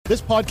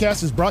This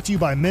podcast is brought to you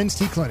by Men's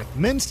T Clinic.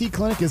 Men's T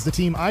Clinic is the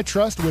team I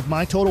trust with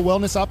my total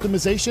wellness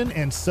optimization,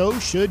 and so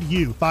should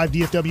you. 5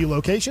 DFW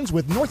locations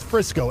with North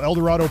Frisco, El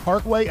Dorado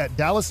Parkway at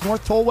Dallas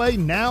North Tollway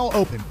now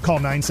open. Call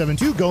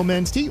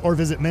 972-GO-MEN'S-T or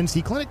visit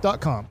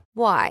mensteclinic.com.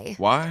 Why?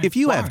 If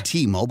you have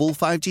T-Mobile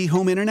 5G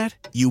home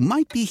internet, you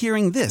might be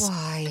hearing this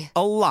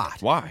a lot.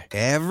 Why?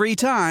 Every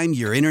time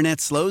your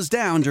internet slows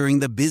down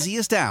during the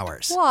busiest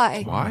hours.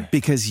 Why?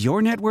 Because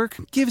your network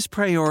gives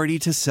priority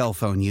to cell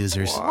phone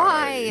users.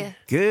 Why?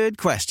 Good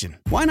question.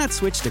 Why not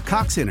switch to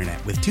Cox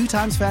Internet with 2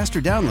 times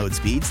faster download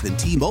speeds than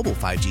T-Mobile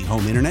 5G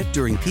home internet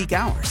during peak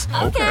hours?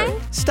 Okay.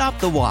 Stop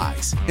the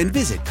whys and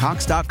visit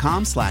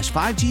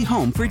cox.com/5G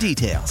home for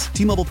details.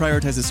 T-Mobile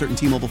prioritizes certain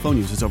T-Mobile phone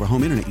users over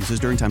home internet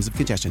users during times of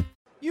congestion.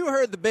 You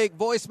heard the big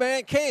voice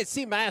man,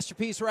 K&C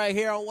Masterpiece right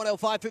here on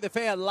 105 through the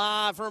Fan,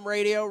 live from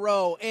Radio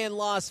Row in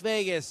Las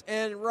Vegas.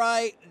 And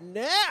right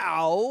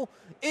now,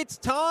 it's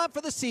time for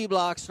the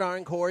CBlock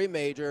starring Corey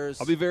Majors.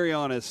 I'll be very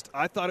honest.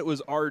 I thought it was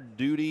our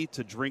duty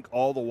to drink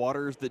all the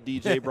waters that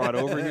DJ brought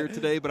over here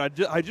today, but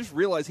I just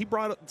realized he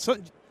brought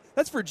some.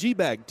 That's for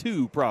GBAG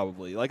too,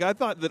 probably. Like I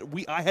thought that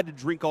I had to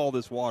drink all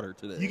this water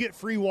today. You get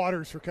free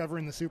waters for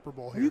covering the Super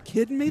Bowl here. Are you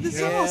kidding me? This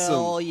is awesome.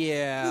 Hell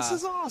yeah. This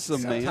is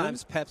awesome, man.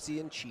 Sometimes Pepsi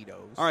and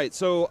Cheetos. All right,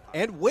 so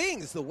and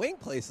wings. The wing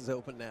place is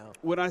open now.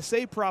 When I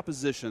say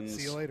propositions,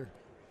 see you later.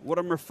 What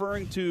I'm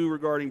referring to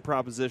regarding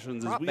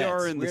propositions is we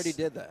already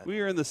did that. We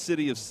are in the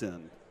city of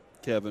sin,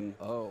 Kevin.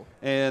 Oh.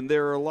 And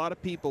there are a lot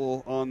of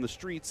people on the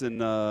streets in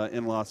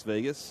Las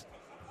Vegas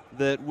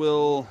that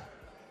will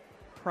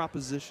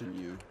proposition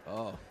you.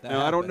 Oh,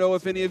 now I don't know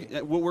if any of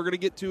what we're going to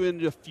get to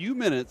in a few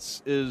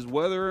minutes is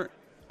whether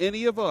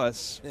any of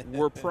us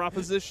were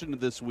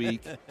propositioned this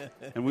week,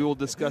 and we will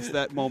discuss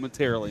that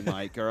momentarily,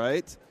 Mike. All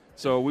right,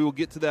 so we will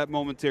get to that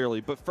momentarily.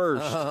 But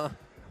first,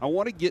 I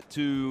want to get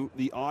to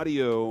the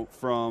audio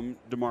from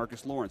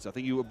DeMarcus Lawrence. I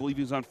believe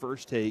he was on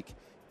First Take,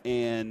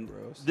 and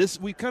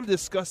we kind of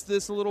discussed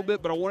this a little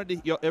bit, but I wanted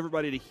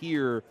everybody to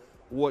hear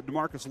what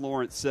DeMarcus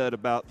Lawrence said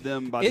about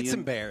them by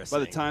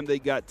the time they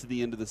got to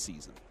the end of the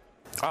season.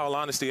 All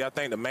honesty, I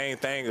think the main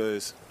thing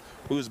is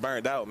we was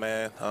burnt out,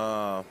 man.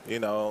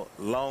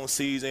 Long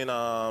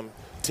season,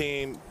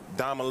 team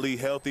dominantly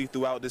healthy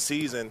throughout the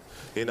season.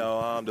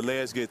 The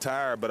legs get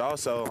tired, but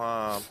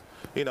also,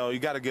 you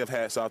got to give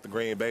hats off to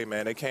Green Bay,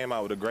 man. They came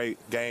out with a great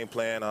game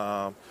plan,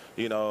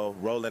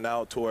 rolling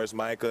out towards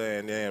Micah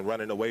and then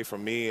running away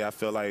from me. I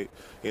feel like,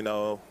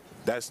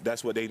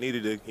 that's what they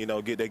needed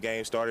to, get their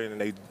game started, and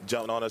they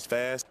jumped on us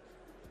fast.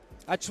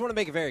 I just want to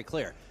make it very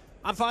clear.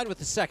 I'm fine with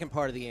the second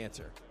part of the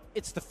answer.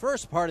 It's the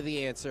first part of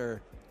the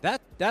answer.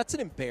 That's an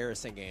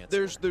embarrassing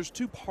answer. There's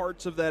two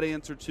parts of that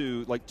answer,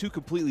 too, like two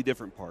completely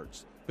different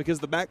parts.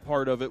 Because the back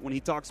part of it, when he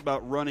talks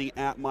about running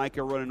at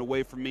Micah, running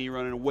away from me,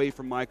 running away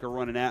from Micah,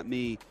 running at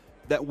me,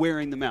 that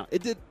wearing them out.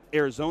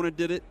 Arizona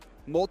did it.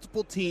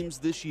 Multiple teams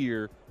this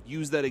year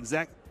used that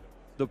exact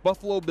 – the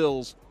Buffalo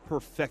Bills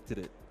perfected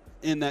it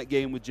in that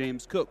game with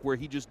James Cook, where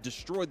he just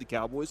destroyed the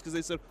Cowboys because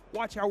they said,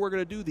 watch how we're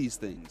going to do these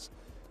things.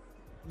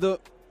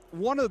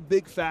 One of the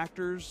big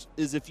factors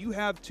is if you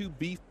have two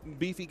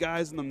beefy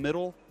guys in the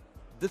middle,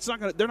 they're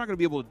not going to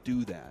be able to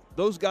do that.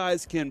 Those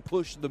guys can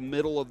push the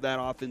middle of that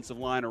offensive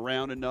line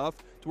around enough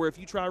to where if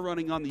you try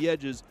running on the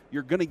edges,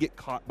 you're going to get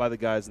caught by the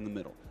guys in the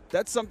middle.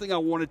 That's something I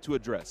wanted to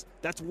address.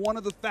 That's one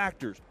of the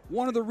factors,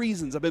 one of the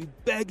reasons I've been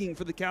begging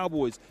for the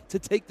Cowboys to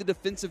take the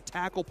defensive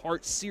tackle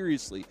part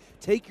seriously.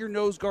 Take your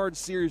nose guard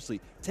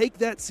seriously. Take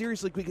that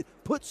seriously.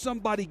 Put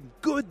somebody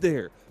good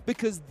there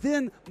because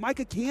then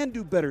Micah can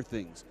do better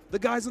things. The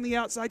guys on the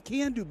outside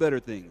can do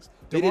better things.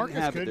 They didn't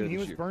have it there he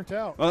this was year. Burnt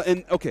out.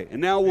 And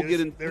now we'll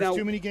get in. There's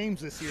too many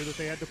games this year that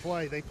they had to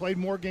play. They played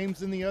more games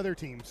than the other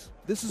teams.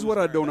 This is what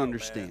I don't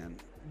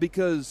understand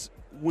because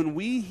when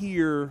we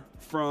hear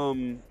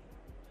from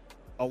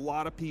a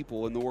lot of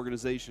people in the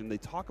organization, they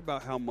talk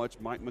about how much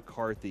Mike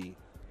McCarthy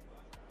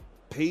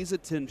pays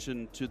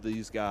attention to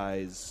these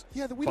guys'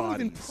 Yeah, we bodies.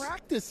 don't even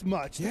practice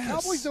much. Yes. The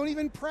Cowboys don't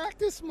even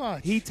practice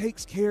much. He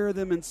takes care of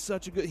them in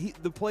such a good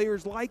 – the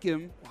players like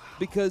him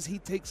because he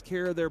takes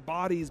care of their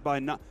bodies by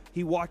not –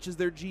 he watches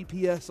their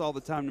GPS all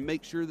the time to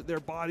make sure that their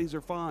bodies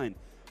are fine.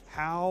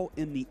 How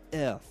in the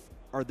F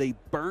are they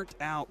burnt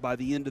out by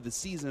the end of the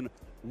season?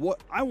 What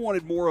I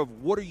wanted more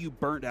of, what are you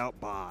burnt out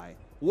by?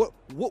 What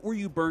were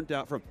you burnt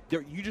out from?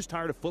 You just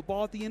tired of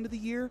football at the end of the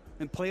year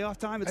and playoff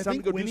time? It's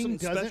time to go do something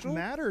special? I think winning doesn't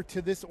matter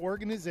to this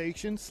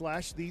organization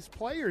 / these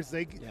players.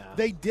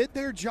 They did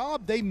their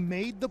job. They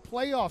made the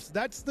playoffs.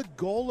 That's the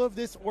goal of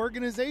this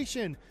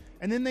organization.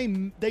 And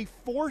then they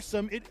force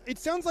them. It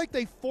sounds like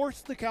they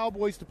forced the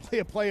Cowboys to play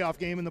a playoff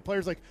game, and the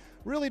players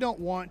really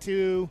don't want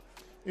to.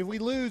 If we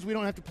lose, we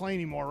don't have to play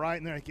anymore, right?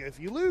 And they're like, if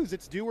you lose,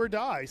 it's do or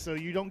die, so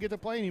you don't get to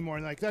play anymore.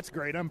 And that's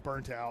great. I'm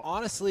burnt out.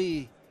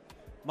 Honestly,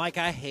 Mike,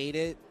 I hate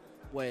it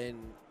when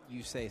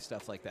you say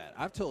stuff like that.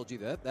 I've told you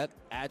that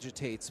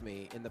agitates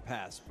me in the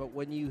past. But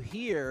when you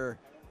hear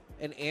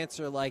an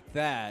answer like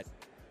that,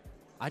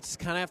 I just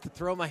kind of have to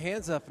throw my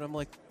hands up, and I'm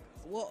like,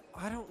 Well,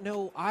 I don't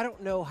know. I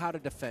don't know how to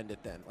defend it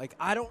then. Like,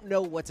 I don't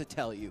know what to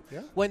tell you.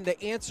 Yeah. When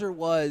the answer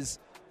was,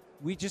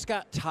 we just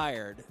got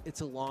tired.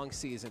 It's a long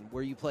season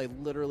where you play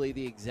literally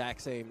the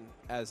exact same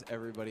as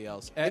everybody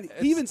else. And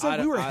he even said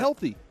we were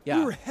healthy. Yeah.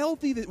 We were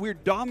healthy. We were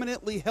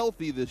dominantly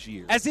healthy this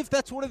year. As if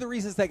that's one of the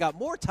reasons they got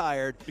more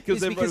tired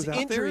because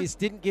injuries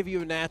didn't give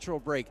you a natural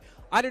break.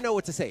 I don't know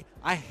what to say.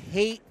 I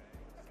hate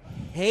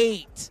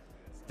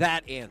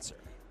that answer.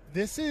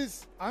 This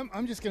is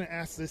I'm just going to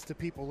ask this to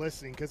people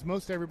listening because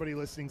most everybody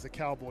listening is a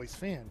Cowboys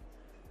fan.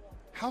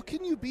 How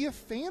can you be a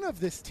fan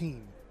of this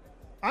team?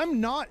 I'm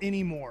not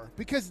anymore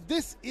because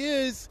that's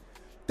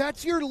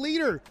your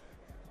leader.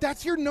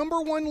 That's your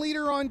number one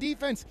leader on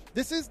defense.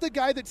 This is the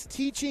guy that's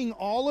teaching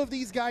all of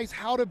these guys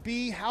how to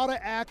be, how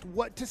to act,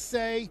 what to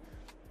say.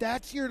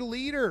 That's your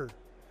leader.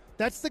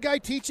 That's the guy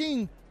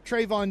teaching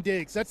Trayvon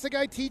Diggs. That's the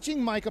guy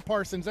teaching Micah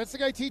Parsons. That's the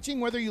guy teaching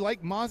whether you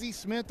like Mozzie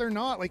Smith or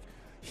not. Like,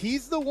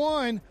 he's the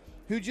one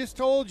who just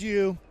told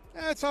you,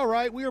 it's all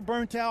right. We were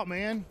burnt out,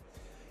 man.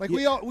 Like,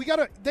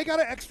 they got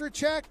an extra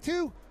check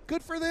too.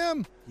 Good for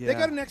them. Yeah. They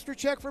got an extra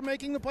check for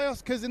making the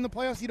playoffs because in the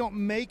playoffs you don't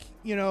make,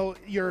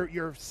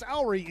 your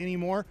salary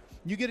anymore.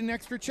 You get an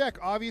extra check.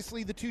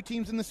 Obviously, the two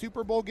teams in the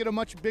Super Bowl get a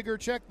much bigger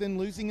check than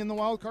losing in the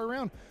wild card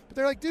round. But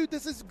they're like, dude,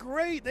 this is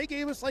great. They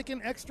gave us like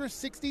an extra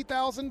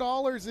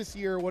 $60,000 this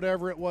year,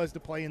 whatever it was, to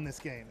play in this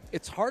game.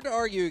 It's hard to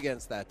argue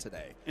against that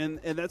today. And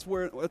that's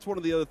one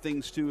of the other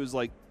things too is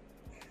like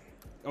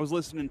I was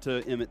listening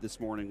to Emmett this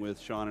morning with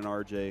Sean and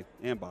RJ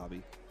and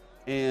Bobby,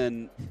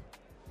 and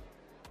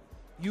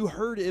you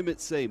heard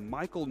Emmett say,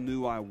 Michael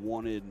knew I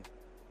wanted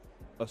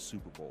a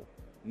Super Bowl.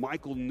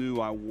 Michael knew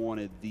I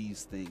wanted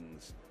these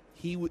things.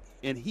 He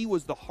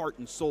was the heart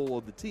and soul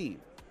of the team.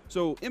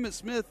 So Emmitt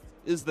Smith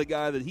is the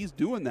guy that he's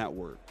doing that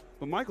work.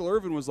 But Michael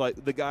Irvin was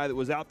like the guy that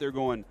was out there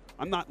going,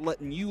 I'm not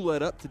letting you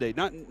let up today.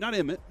 Not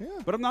Emmett,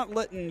 but I'm not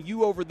letting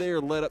you over there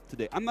let up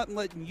today. I'm not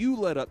letting you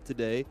let up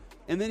today.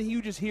 And then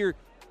you just hear,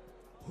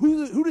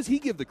 who does he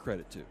give the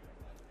credit to?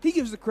 He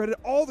gives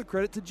all the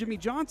credit to Jimmy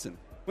Johnson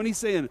when he's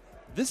saying,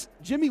 this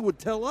Jimmy would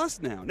tell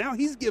us now. Now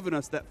he's giving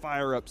us that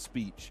fire-up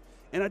speech.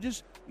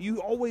 And you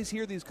always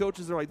hear these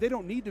coaches are like, they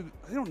don't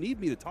need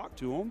me to talk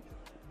to them.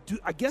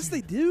 I guess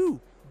they do.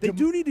 They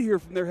do need to hear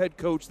from their head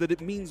coach that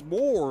it means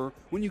more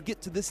when you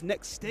get to this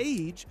next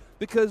stage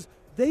because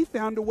they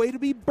found a way to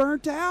be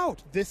burnt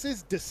out. This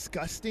is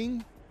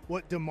disgusting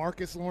what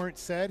DeMarcus Lawrence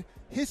said.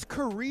 His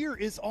career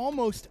is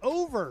almost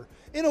over.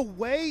 In a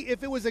way,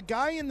 if it was a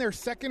guy in their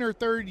second or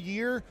third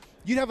year,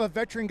 you'd have a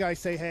veteran guy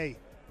say, hey,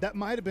 that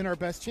might have been our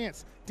best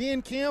chance.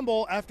 Dan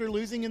Campbell, after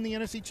losing in the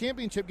NFC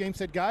Championship game,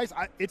 said, guys,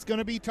 it's going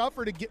to be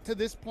tougher to get to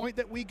this point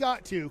that we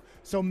got to,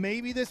 so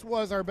maybe this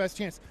was our best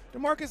chance.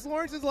 DeMarcus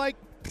Lawrence is like,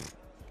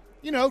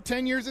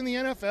 10 years in the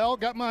NFL,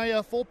 got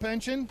my full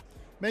pension,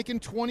 making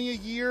 $20 a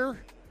year,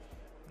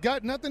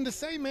 got nothing to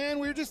say, man.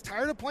 We were just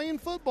tired of playing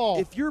football.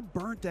 If you're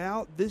burnt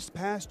out this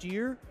past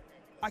year,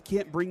 I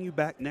can't bring you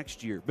back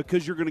next year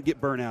because you're going to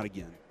get burnt out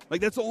again. Like,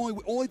 that's the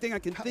only thing I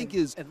can think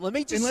is, and let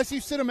me just, unless you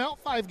sit them out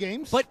 5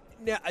 games. But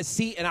now,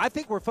 see, and I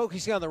think we're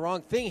focusing on the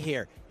wrong thing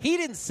here. He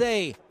didn't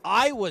say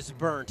I was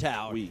burnt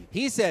out.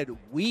 He said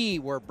we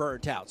were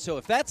burnt out. So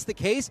if that's the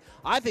case,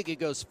 I think it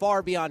goes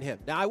far beyond him.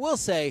 Now, I will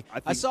say,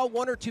 I saw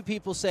one or two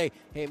people say,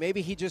 hey,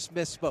 maybe he just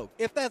misspoke.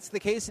 If that's the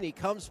case and he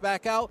comes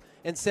back out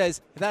and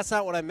says, that's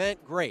not what I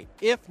meant, great.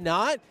 If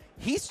not,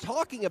 he's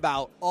talking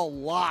about a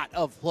lot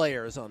of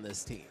players on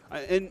this team.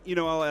 And,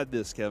 I'll add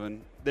this,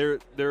 Kevin. There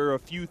are a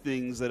few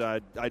things that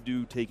I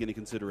do take into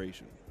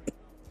consideration.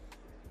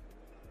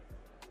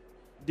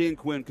 Dan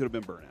Quinn could have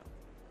been burnt out.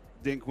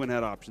 Dan Quinn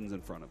had options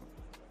in front of him.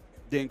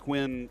 Dan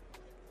Quinn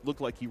looked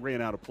like he ran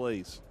out of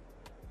plays.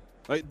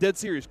 Like, dead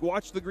serious.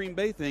 Watch the Green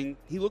Bay thing.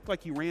 He looked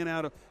like he ran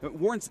out of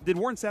did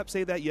Warren Sapp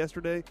say that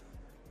yesterday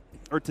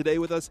or today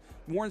with us?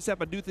 Warren Sapp,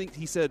 I do think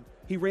he said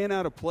he ran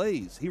out of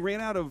plays. He ran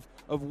out of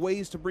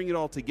ways to bring it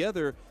all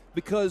together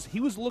because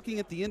he was looking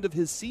at the end of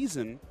his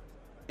season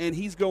and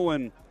he's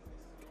going,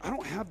 I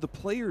don't have the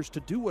players to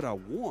do what I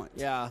want.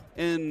 Yeah.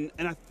 And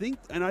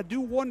I do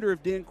wonder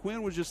if Dan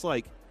Quinn was just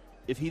like,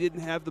 if he didn't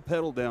have the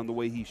pedal down the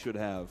way he should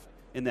have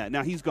in that.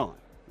 Now he's gone.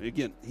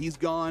 Again, he's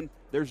gone.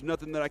 There's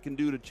nothing that I can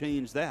do to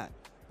change that.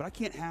 But I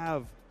can't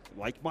have,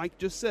 like Mike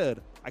just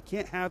said, I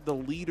can't have the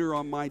leader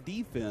on my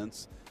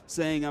defense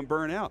saying I'm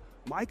burnt out.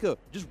 Micah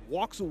just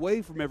walks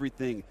away from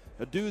everything.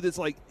 A dude that's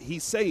like,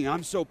 he's saying,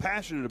 I'm so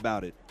passionate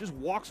about it, just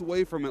walks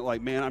away from it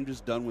like, man, I'm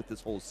just done with this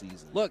whole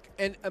season. Look,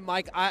 and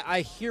Mike,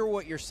 I hear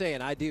what you're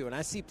saying. I do. And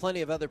I see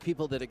plenty of other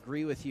people that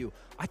agree with you.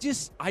 I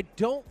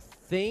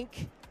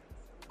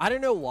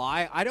don't know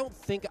why. I don't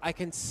think I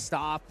can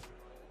stop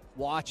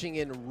watching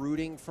and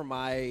rooting for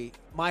my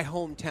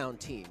hometown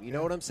team. You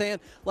know what I'm saying?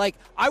 Like,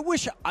 I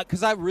wish,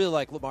 because I really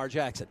like Lamar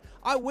Jackson,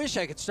 I wish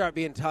I could start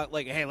being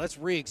like, hey, let's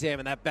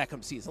re-examine that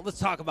Beckham season. Let's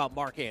talk about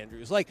Mark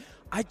Andrews. Like,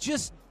 I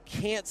just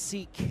can't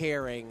see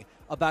caring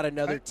about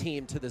another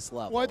team to this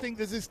level. Well, I think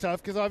this is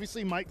tough because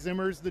obviously Mike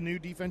Zimmer's the new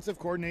defensive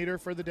coordinator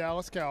for the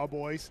Dallas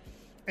Cowboys.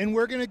 and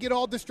we're going to get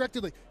all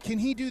distracted. Like, can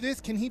he do this?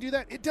 Can he do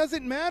that? It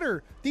doesn't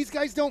matter. These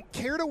guys don't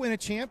care to win a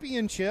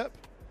championship.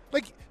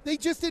 Like, they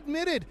just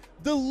admitted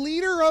the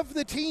leader of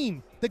the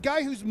team, the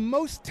guy who's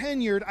most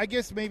tenured, I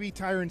guess maybe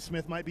Tyron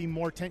Smith might be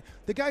more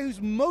the guy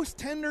who's most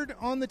tenured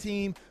on the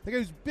team, the guy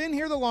who's been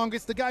here the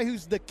longest, the guy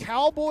who's the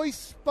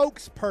Cowboys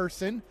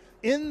spokesperson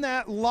in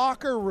that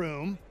locker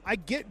room. I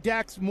get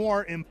Dak's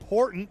more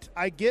important.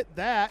 I get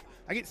that.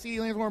 I get CeeDee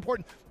Lamb's more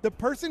important. The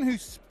person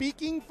who's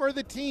speaking for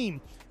the team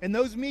in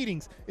those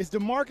meetings is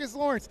DeMarcus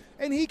Lawrence,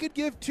 and he could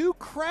give two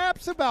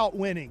craps about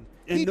winning.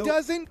 He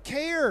doesn't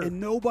care. And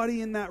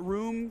nobody in that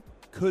room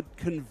could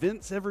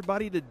convince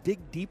everybody to dig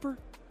deeper?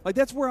 Like,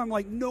 that's where I'm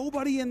like,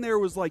 nobody in there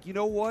was like, you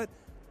know what,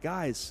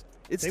 guys,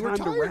 it's time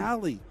to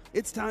rally.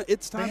 It's time.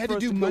 They had to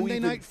do Monday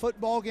night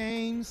football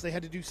games. They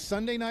had to do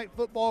Sunday night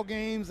football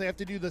games. They have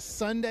to do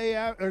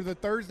the or the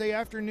Thursday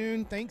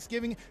afternoon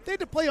Thanksgiving. They had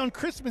to play on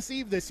Christmas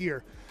Eve this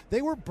year.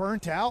 They were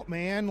burnt out,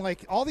 man.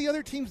 Like, all the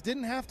other teams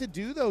didn't have to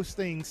do those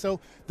things. So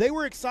they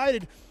were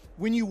excited.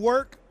 When you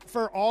work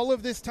for all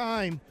of this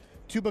time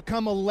to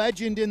become a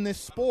legend in this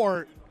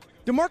sport,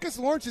 DeMarcus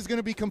Lawrence is going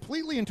to be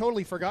completely and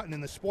totally forgotten in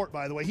the sport,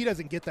 by the way. He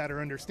doesn't get that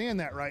or understand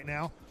that right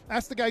now.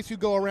 Ask the guys who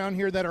go around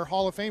here that are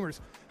Hall of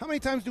Famers. How many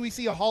times do we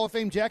see a Hall of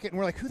Fame jacket and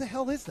we're like, who the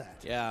hell is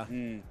that? Yeah.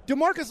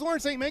 DeMarcus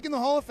Lawrence ain't making the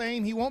Hall of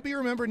Fame. He won't be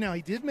remembered now.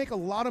 He did make a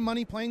lot of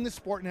money playing the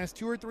sport and has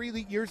 2 or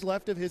 3 years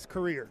left of his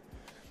career.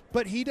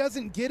 But he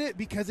doesn't get it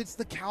because it's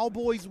the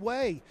Cowboys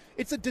way.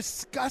 It's a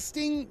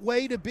disgusting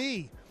way to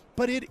be.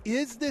 But it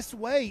is this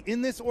way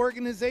in this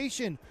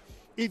organization.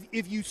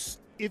 If you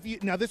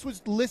now, this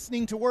was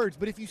listening to words,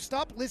 but if you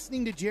stop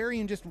listening to Jerry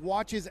and just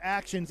watch his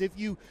actions, if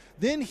you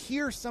then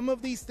hear some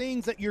of these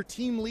things that your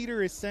team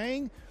leader is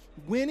saying,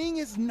 winning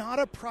is not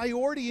a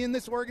priority in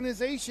this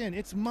organization.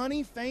 It's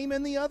money, fame,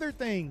 and the other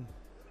thing.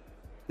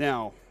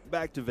 Now,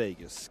 back to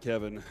Vegas,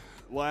 Kevin.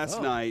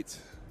 Last night.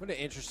 What an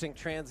interesting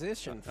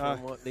transition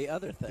from the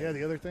other thing. Yeah,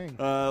 the other thing.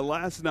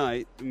 Last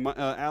night,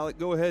 Alec,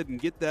 go ahead and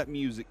get that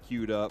music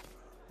queued up.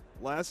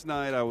 Last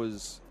night I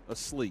was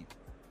asleep.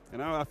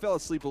 And I fell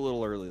asleep a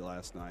little early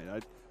last night.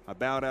 I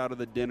bowed out of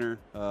the dinner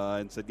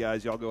and said,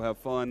 guys, y'all go have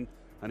fun.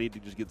 I need to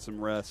just get some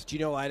rest. Do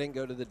you know I didn't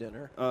go to the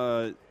dinner?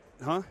 Huh?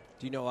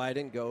 Do you know I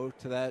didn't go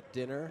to that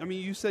dinner? I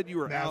mean, you said you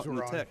were out in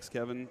the text,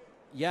 Kevin.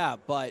 Yeah,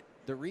 but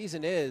the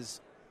reason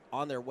is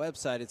on their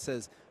website it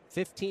says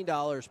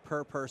 $15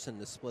 per person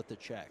to split the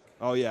check.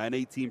 Oh, yeah, and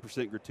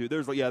 18% gratuity. There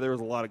was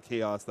a lot of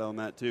chaos on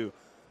that, too.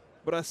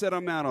 But I said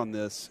I'm out on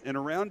this. And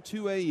around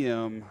 2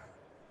 a.m.,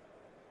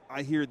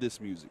 I hear this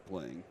music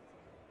playing.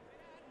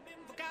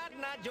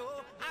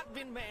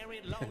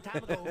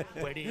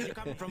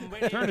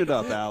 Turn it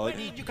up, Alec.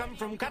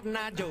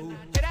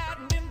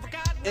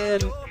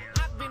 And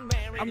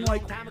I'm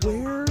like,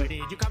 where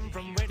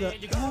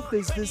the F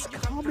is this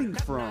coming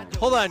from?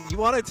 Hold on, you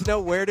wanted to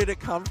know where did it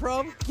come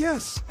from?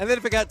 Yes. And then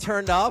if it got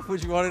turned off,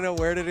 would you want to know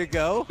where did it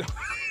go?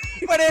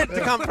 Where did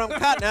it come from?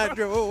 Cotton Eye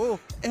Joe.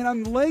 And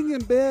I'm laying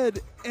in bed,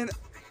 and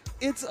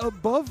it's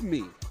above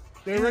me.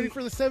 They're ready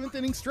for the 7th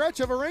inning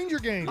stretch of a Ranger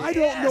game. I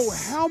don't know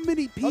how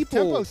many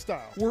people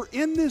were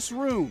in this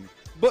room,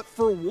 but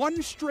for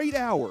 1 straight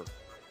hour,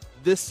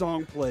 this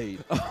song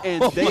played.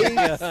 And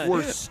they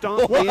were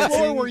stomp dancing. What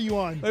floor were you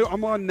on?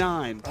 I'm on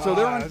 9. So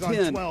they're on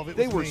 10. On 12.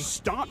 They were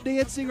stomp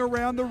dancing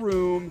around the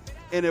room.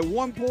 And at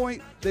one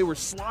point, they were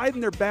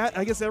sliding their bat.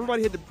 I guess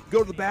everybody had to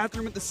go to the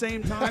bathroom at the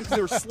same time because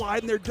they were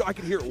sliding their. I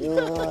could hear it.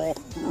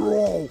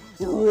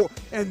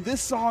 And this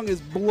song is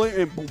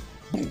blaring. Boom,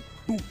 boom.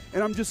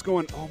 And I'm just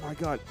going, oh, my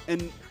God.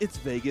 And it's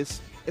Vegas.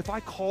 If I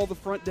call the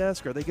front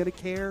desk, are they going to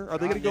care? Are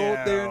they going to go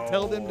up there and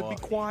tell them to be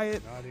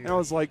quiet? And I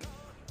was like,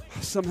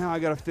 somehow I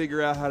got to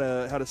figure out how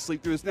to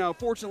sleep through this. Now,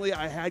 fortunately,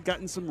 I had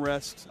gotten some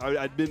rest.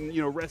 I'd been,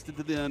 rested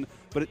to then.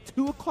 But at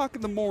 2 o'clock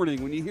in the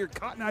morning, when you hear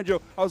Cotton Eye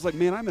Joe, I was like,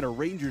 man, I'm in a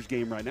Rangers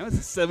game right now. It's a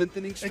 7th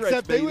inning stretch,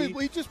 Except baby.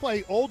 we just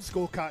play old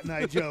school Cotton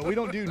Eye Joe. We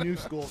don't do new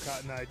school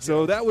Cotton Eye Joe.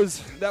 So that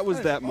was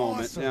that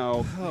moment. Awesome.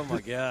 Now, oh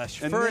my gosh!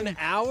 For an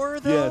hour,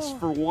 though. Yes,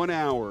 for 1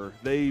 hour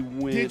they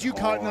went. Did you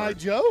hard. Cotton Eye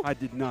Joe? I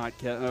did not,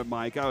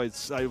 Mike. I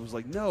was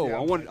like, no. Yeah,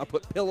 I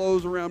put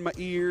pillows around my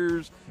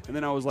ears, and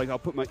then I was like, I'll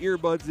put my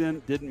earbuds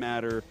in. Didn't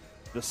matter.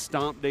 The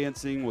stomp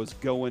dancing was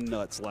going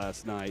nuts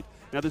last night.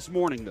 Now this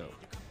morning, though,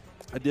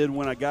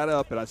 when I got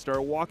up and I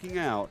started walking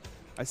out,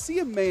 I see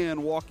a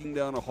man walking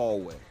down a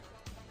hallway.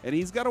 And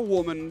he's got a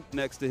woman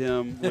next to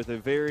him with a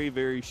very,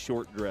 very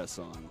short dress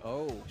on.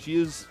 Oh. She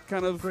is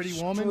kind of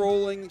pretty woman.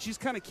 Strolling. She's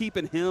kind of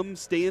keeping him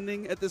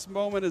standing at this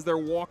moment as they're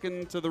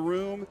walking to the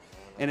room.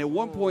 And at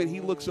one point he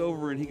looks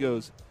over and he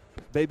goes,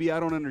 baby, I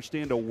don't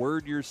understand a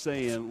word you're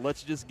saying.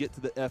 Let's just get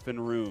to the effing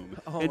room.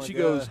 Oh, and she God.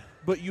 goes,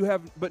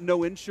 but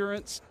no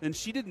insurance? And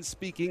she didn't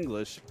speak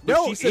English.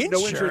 No, she said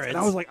insurance? No insurance. And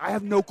I was like, I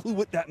have no clue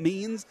what that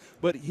means.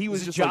 But he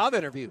was just job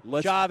like, interview.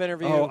 Job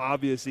interview. Oh,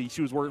 obviously.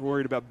 She was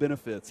worried about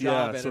benefits.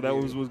 Job so that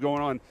was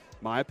going on.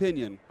 My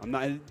opinion.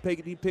 I didn't take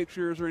any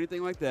pictures or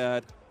anything like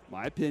that.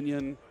 My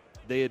opinion,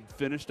 they had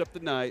finished up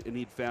the night and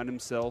he'd found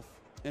himself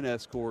an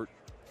escort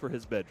for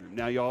his bedroom.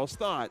 Now, y'all's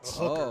thoughts.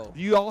 Oh.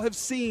 You all have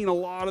seen a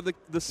lot of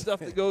the stuff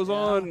that goes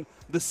on,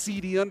 the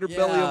seedy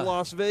underbelly of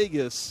Las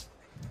Vegas.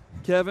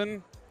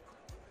 Kevin?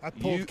 I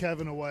pulled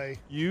Kevin away.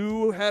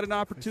 You had an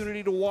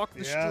opportunity to walk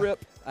the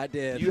strip. I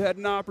did. You had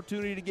an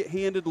opportunity to get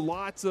handed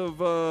lots of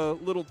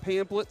little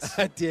pamphlets.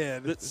 I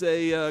did. That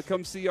say,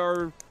 come see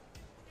our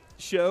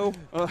show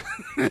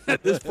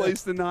at this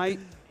place tonight.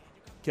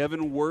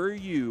 Kevin, were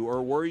you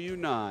or were you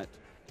not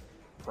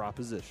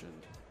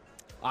propositioned?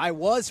 I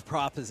was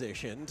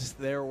propositioned.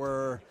 There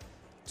were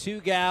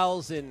two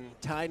gals in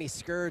tiny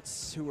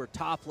skirts who were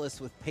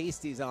topless with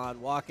pasties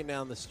on walking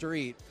down the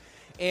street.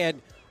 And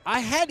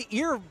I had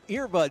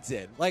earbuds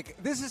in.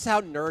 Like, this is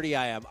how nerdy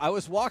I am. I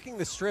was walking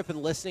the strip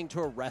and listening to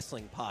a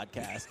wrestling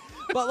podcast.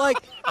 But, like,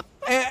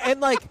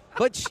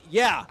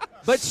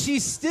 but she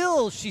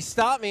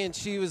stopped me and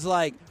she was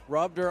like,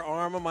 rubbed her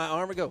arm on my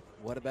arm and go,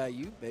 "What about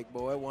you, big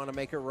boy? Want to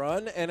make a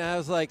run?" And I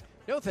was like,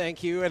 "No,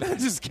 thank you." And I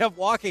just kept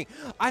walking.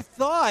 I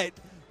thought,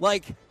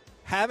 like,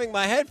 having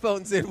my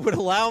headphones in would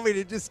allow me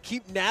to just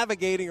keep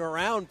navigating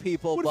around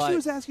people. What if she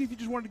was asking if you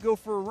just wanted to go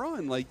for a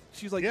run? Like,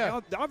 she's like,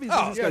 obviously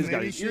this guy's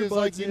got his she was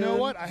like, you know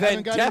what? I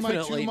then haven't got my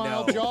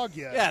 2-mile jog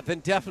yet. Yeah,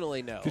 then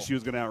definitely no. Because she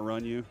was going to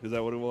outrun you? Is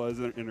that what it was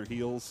in her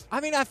heels? I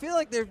mean, I feel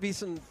like there'd be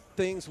some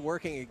things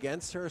working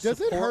against her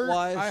Does it hurt?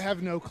 support-wise. I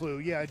have no clue.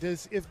 Yeah,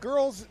 if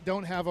girls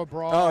don't have a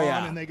bra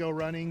on and they go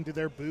running, do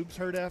their boobs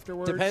hurt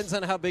afterwards? Depends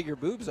on how big your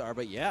boobs are,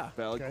 but yeah.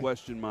 Valid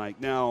question, Mike.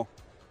 Now,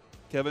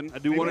 Kevin, I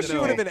do want to know. She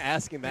would have been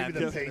asking that.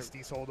 Maybe the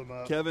pasties hold them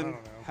up. Kevin, I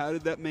don't know. how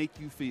did that make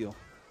you feel?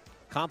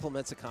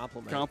 Compliment's a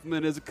compliment.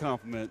 Compliment is a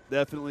compliment.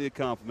 Definitely a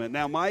compliment.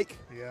 Now, Mike.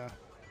 Yeah.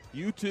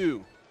 You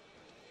too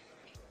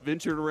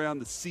ventured around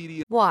the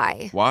seedy.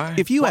 Why?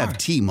 If you have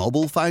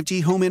T-Mobile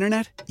 5G home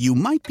internet, you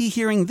might be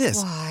hearing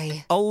this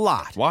Why? a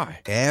lot.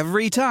 Why?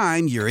 Every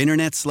time your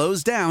internet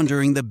slows down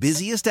during the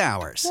busiest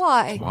hours.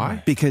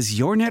 Why? Because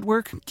your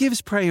network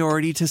gives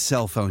priority to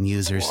cell phone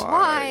users.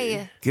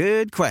 Why?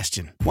 Good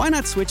question. Why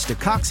not switch to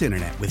Cox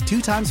Internet with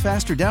 2 times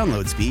faster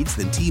download speeds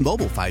than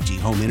T-Mobile 5G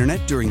home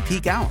internet during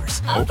peak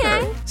hours?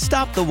 Okay.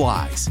 Stop the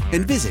whys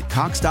and visit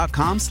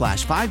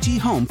cox.com/5G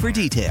home for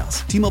details.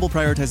 T-Mobile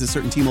prioritizes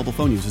certain T-Mobile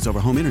phone users over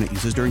home internet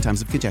users during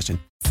times of congestion.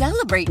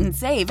 Celebrate and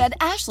save at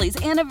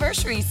Ashley's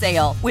Anniversary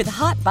Sale. With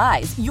Hot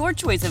Buys, your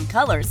choice of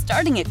colors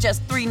starting at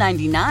just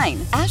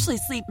 $3.99. Ashley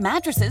Sleep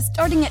mattresses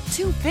starting at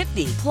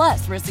 $2.50.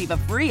 Plus, receive a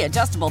free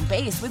adjustable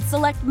base with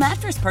select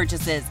mattress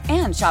purchases.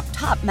 And shop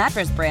top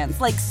mattress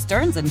brands like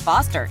Stearns &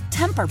 Foster,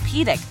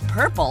 Tempur-Pedic,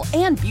 Purple,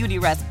 and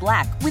Beautyrest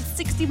Black with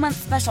 60-month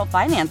special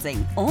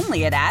financing.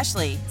 Only at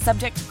Ashley.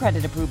 Subject to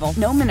credit approval.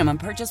 No minimum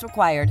purchase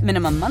required.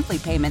 Minimum monthly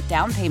payment,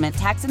 down payment,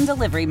 tax, and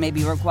delivery may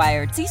be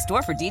required. See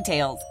store for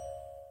details.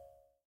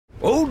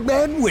 Old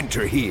Man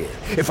Winter here.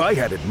 If I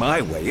had it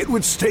my way, it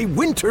would stay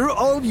winter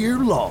all year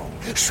long.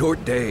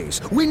 Short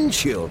days, wind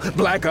chill,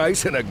 black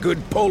ice, and a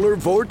good polar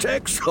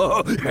vortex.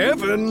 Oh,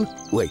 heaven.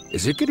 Wait,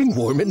 is it getting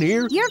warm in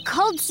here? Your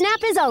cold snap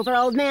is over,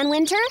 Old Man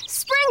Winter.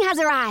 Spring has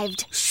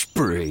arrived.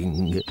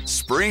 Spring.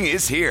 Spring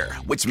is here,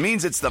 which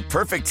means it's the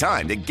perfect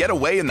time to get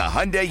away in the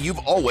Hyundai you've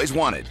always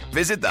wanted.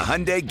 Visit the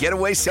Hyundai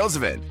Getaway Sales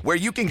Event, where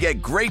you can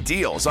get great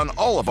deals on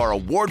all of our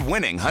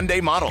award-winning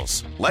Hyundai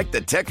models, like the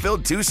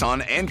tech-filled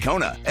Tucson and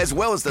Kona, as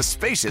well as the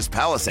spacious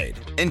Palisade.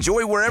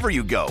 Enjoy wherever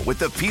you go with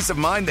the peace of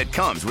mind that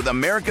comes with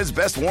America's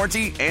best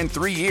warranty and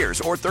 3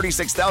 years or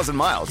 36,000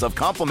 miles of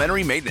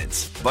complimentary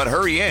maintenance. But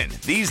hurry in,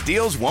 these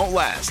deals won't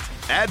last.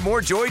 Add more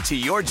joy to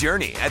your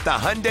journey at the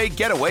Hyundai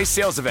Getaway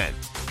Sales Event.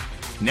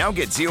 Now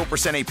get 0%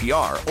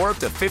 APR or up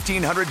to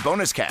 $1,500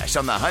 bonus cash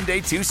on the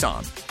Hyundai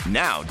Tucson.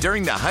 Now,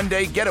 during the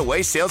Hyundai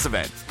Getaway Sales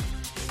Event.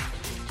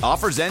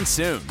 Offers end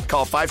soon.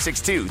 Call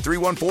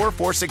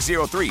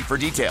 562-314-4603 for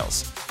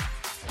details.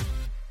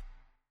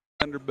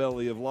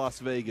 Underbelly of Las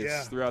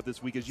Vegas throughout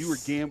this week as you were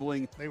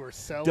gambling. They were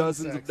selling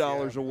dozens of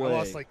dollars away. I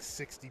lost like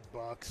 $60.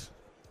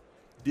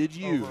 Did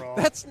you? Overall.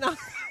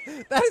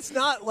 That is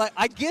not like,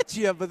 I get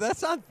you, but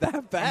that's not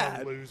that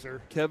bad. I'm a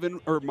loser. Kevin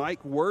or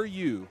Mike, were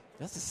you?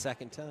 That's the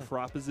second time.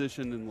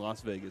 Propositioned in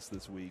Las Vegas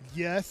this week.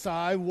 Yes,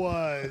 I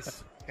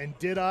was. And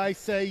did I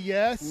say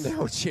yes?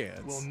 No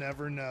chance. We'll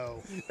never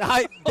know.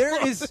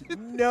 There is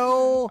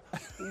no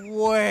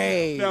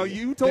way. Now,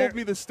 you told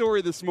me the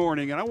story this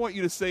morning, and I want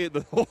you to say it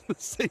the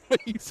same way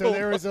you told So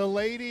there was a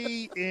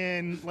lady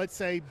in, let's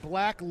say,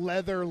 black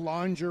leather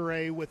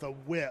lingerie with a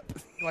whip,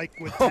 like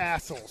with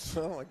tassels.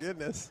 Oh, my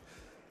goodness.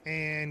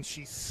 And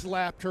she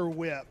slapped her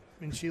whip,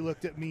 and she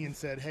looked at me and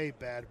said, "Hey,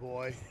 bad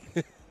boy."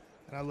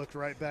 And I looked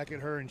right back at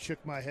her and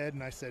shook my head,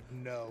 and I said,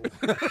 "No."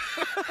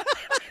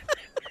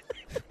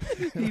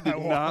 He did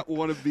not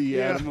want to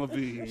be Adam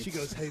Levine. She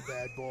goes, "Hey,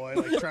 bad boy,"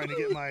 like trying to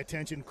get my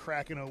attention,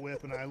 cracking a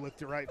whip, and I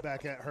looked right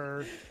back at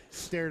her,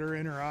 stared her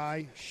in her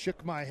eye,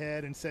 shook my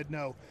head, and said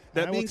no.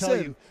 And I will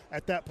tell you,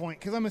 at that point,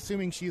 because I'm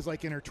assuming she's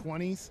like in her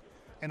 20s,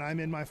 and I'm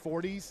in my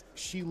 40s,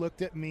 she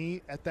looked at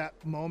me at that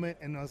moment,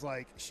 and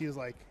she was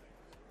like,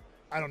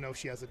 I don't know if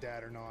she has a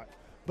dad or not,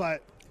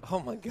 but oh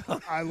my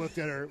God, I looked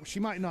at her.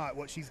 She might not,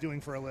 what she's doing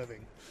for a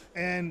living,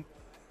 and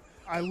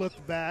I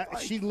looked back.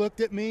 She looked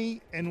at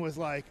me and was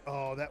like,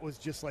 oh, that was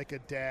just like a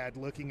dad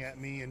looking at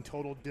me in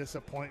total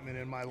disappointment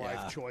in my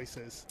life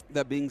choices.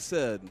 That being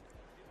said,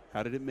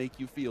 how did it make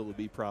you feel to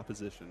be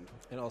propositioned?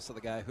 And also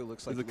the guy who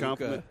looks like Is a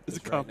compliment? Is a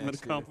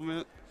compliment a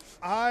compliment?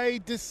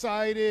 I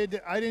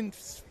decided I didn't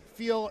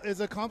feel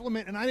as a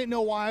compliment, and I didn't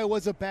know why I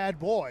was a bad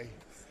boy.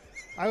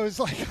 I was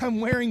like, I'm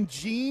wearing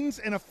jeans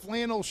and a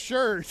flannel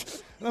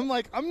shirt. And I'm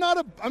like, I'm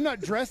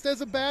not dressed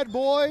as a bad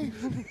boy.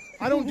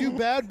 I don't do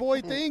bad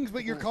boy things,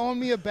 but you're calling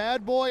me a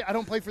bad boy. I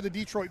don't play for the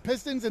Detroit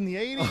Pistons in the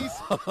 80s.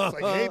 It's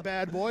like, hey,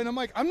 bad boy. And I'm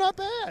like, I'm not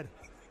bad.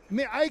 I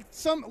mean, I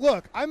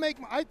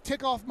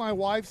tick off my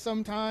wife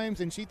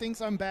sometimes, and she thinks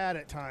I'm bad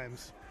at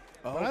times.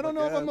 But I don't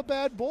know if I'm a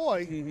bad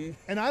boy. Mm-hmm.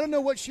 And I don't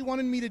know what she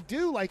wanted me to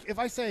do. Like, if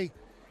I say,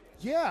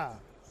 yeah,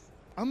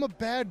 I'm a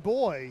bad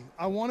boy.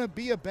 I want to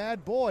be a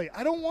bad boy.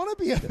 I don't want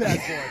to be a bad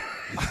boy.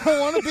 I don't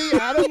want to be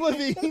Adam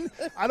Levine.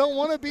 I don't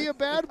want to be a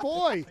bad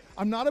boy.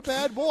 I'm not a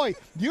bad boy.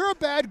 You're a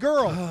bad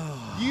girl.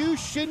 You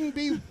shouldn't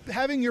be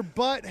having your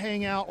butt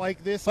hang out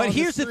like this. But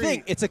here's the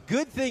thing. It's a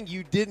good thing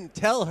you didn't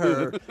tell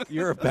her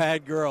you're a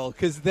bad girl,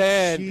 because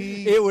then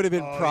it would have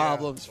been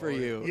problems for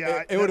you.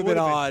 Yeah, it would have been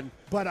on.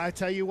 But I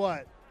tell you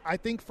what. I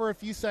think for a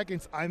few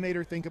seconds, I made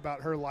her think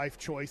about her life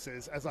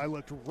choices as I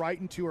looked right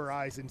into her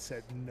eyes and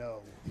said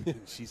no. And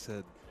she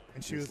said,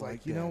 and she was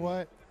like, you know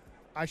what?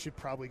 I should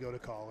probably go to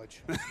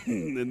college.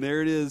 And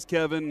there it is,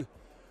 Kevin.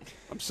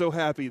 I'm so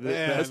happy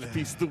that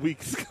Masterpiece of the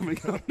Week is coming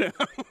up now.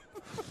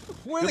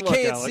 We're the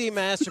K&C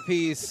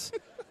Masterpiece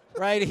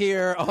right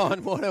here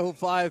on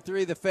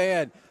 105.3 The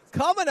Fan.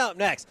 Coming up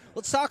next,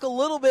 let's talk a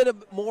little bit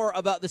more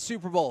about the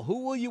Super Bowl.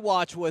 Who will you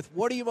watch with?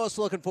 What are you most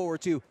looking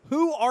forward to?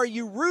 Who are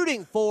you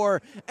rooting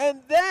for? And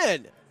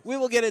then we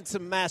will get into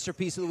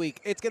Masterpiece of the Week.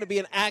 It's going to be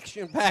an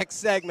action-packed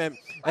segment,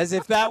 as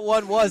if that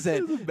one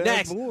wasn't.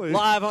 Next,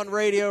 live on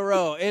Radio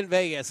Row in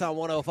Vegas on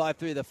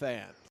 105.3 The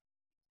Fan.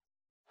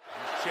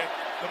 Check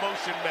the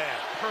motion man.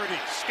 Purdy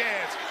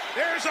scans.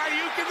 There's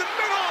Ayuk in the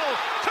middle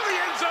to the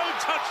end zone.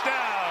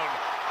 Touchdown.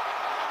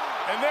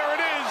 And there it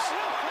is.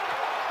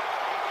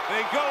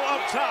 They go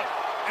up top,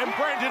 and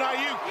Brandon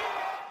Ayuk.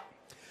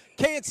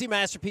 K&C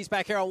Masterpiece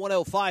back here on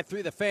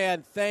 105.3 The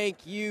Fan.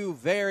 Thank you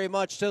very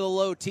much to the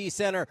Low T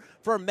Center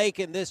for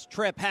making this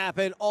trip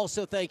happen.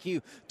 Also, thank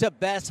you to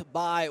Best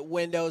Buy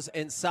Windows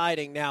and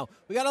Siding. Now,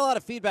 we got a lot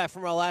of feedback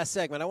from our last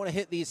segment. I want to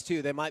hit these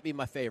two. They might be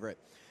my favorite.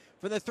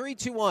 For the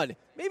 321,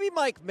 maybe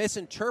Mike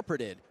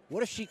misinterpreted.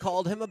 What if she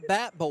called him a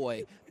bat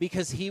boy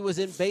because he was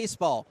in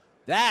baseball?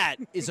 That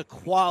is a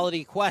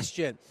quality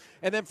question.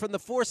 And then from the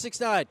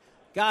 469,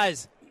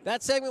 guys,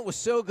 that segment was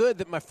so good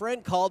that my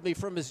friend called me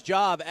from his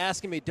job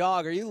asking me,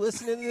 dog, are you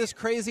listening to this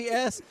crazy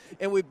S?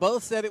 And we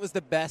both said it was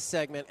the best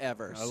segment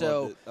ever.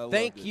 So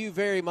thank you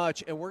very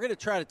much. And we're going to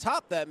try to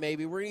top that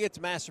maybe. We're going to get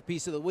to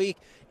Masterpiece of the Week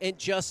in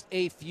just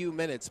a few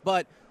minutes.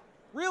 But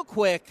real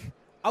quick,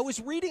 I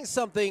was reading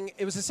something.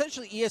 It was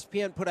essentially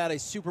ESPN put out a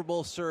Super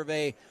Bowl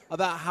survey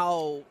about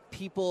how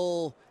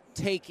people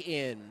take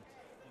in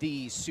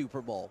the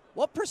Super Bowl.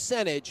 What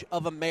percentage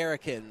of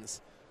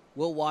Americans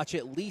will watch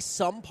at least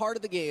some part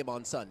of the game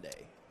on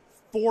Sunday?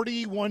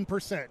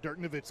 41%, Dirk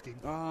Nowitzki.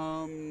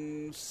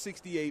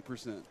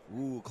 68%.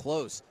 Ooh,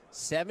 close.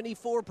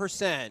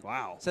 74%.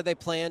 Wow. Said they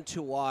plan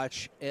to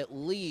watch at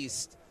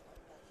least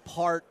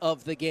part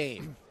of the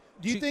game.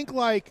 Do you think,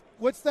 like,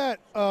 what's that?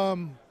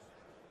 Wow.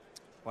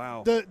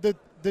 The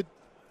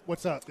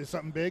what's up? Is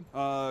something big?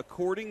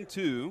 According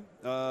to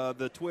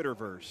the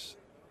Twitterverse,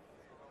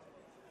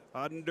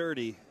 Hot and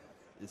Dirty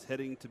is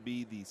heading to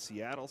be the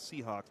Seattle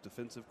Seahawks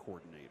defensive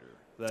coordinator.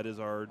 That is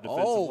our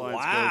defensive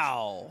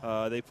lines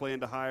coach. They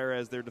plan to hire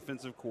as their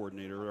defensive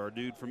coordinator. Our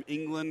dude from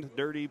England,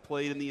 Dirty,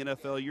 played in the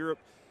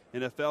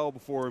NFL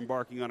before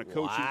embarking on a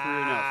coaching career,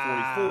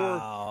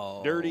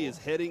 now 44. Dirty is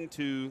heading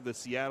to the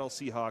Seattle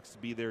Seahawks to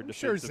be their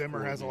defensive coordinator. I'm sure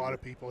Zimmer has a lot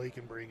of people he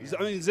can bring in.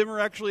 I mean, Zimmer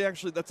actually,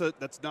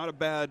 that's not a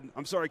bad.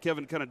 I'm sorry,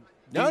 Kevin, kind of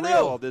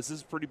derail all this. This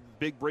is pretty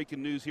big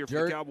breaking news here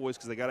for the Cowboys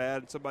because they got to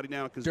add somebody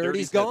now because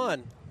Dirty's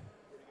gone.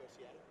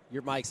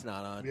 Your mic's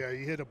not on. Yeah,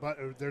 you hit a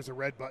button. There's a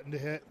red button to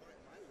hit.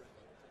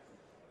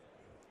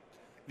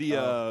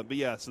 But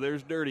yeah, so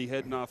there's Dirty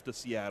heading off to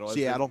Seattle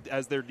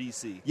as their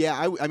DC.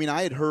 Yeah, I mean,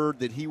 I had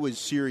heard that he was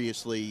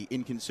seriously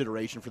in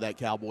consideration for that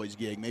Cowboys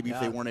gig. Maybe if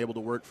they weren't able to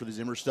work for the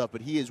Zimmer stuff,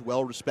 but he is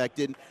well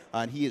respected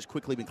and he has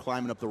quickly been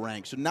climbing up the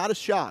ranks. So not a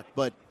shock,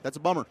 but that's a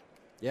bummer.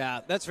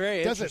 Yeah, that's very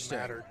interesting. Doesn't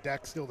matter.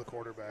 Dak's still the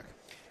quarterback.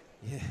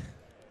 Yeah.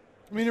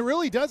 I mean, it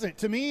really doesn't.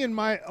 To me,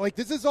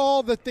 this is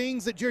all the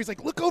things that Jerry's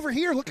like, look over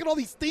here, look at all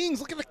these things,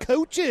 look at the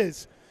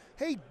coaches.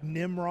 Hey,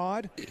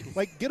 Nimrod,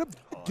 like get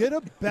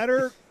a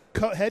better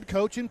head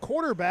coach and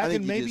quarterback,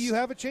 and maybe you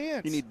have a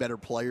chance. You need better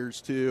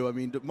players too. I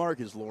mean,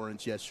 Marcus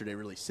Lawrence yesterday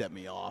really set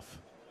me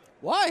off.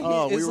 Why?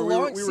 It's a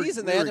long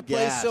season. They had to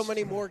play so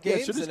many more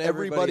games so does than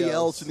everybody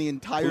else in the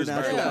entire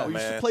national. Yeah, we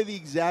used to play the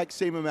exact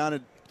same amount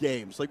of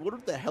games. Like,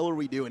 what the hell are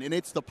we doing? And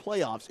it's the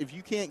playoffs. If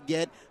you can't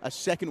get a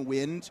second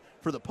wind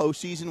for the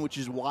postseason, which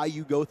is why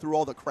you go through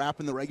all the crap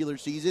in the regular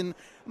season,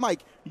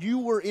 Mike, you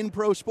were in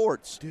pro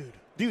sports. Dude.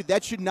 Dude,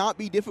 that should not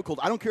be difficult.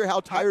 I don't care how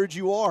tired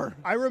you are.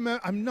 I remember,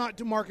 I'm not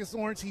DeMarcus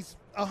Lawrence. He's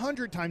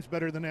 100 times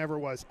better than I ever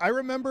was. I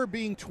remember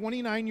being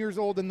 29 years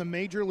old in the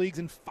major leagues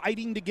and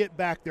fighting to get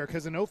back there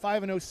because in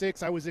 05 and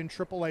 06, I was in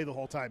AAA the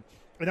whole time.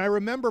 And I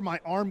remember my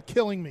arm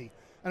killing me.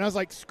 And I was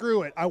like,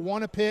 screw it. I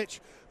want to pitch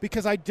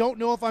because I don't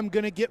know if I'm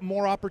going to get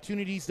more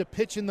opportunities to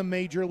pitch in the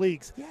major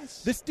leagues.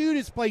 Yes. This dude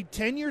has played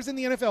 10 years in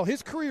the NFL.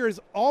 His career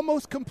is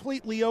almost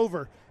completely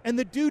over. And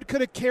the dude could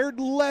have cared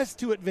less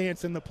to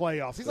advance in the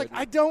playoffs. He's like,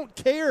 I don't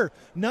care.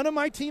 None of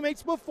my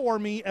teammates before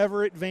me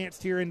ever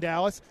advanced here in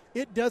Dallas.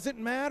 It doesn't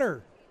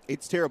matter.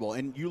 It's terrible.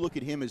 And you look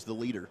at him as the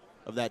leader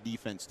of that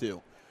defense,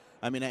 too.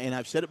 I mean, and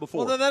I've said it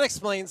before. Well, then that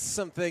explains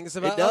some things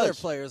about other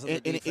players on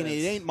the defense. And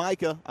it ain't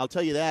Micah. I'll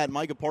tell you that.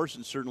 Micah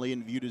Parsons certainly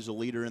isn't viewed as a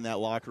leader in that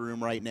locker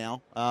room right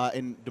now.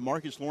 And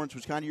DeMarcus Lawrence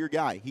was kind of your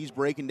guy. He's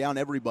breaking down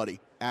everybody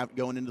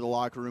going into the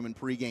locker room and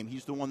pregame.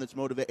 He's the one that's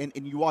motivated.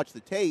 And you watch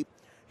the tape,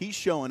 he's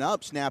showing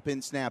up, snap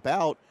in, snap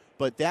out.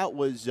 But that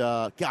was,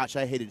 gosh,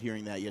 I hated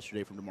hearing that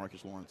yesterday from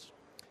DeMarcus Lawrence.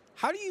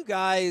 How do you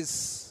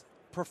guys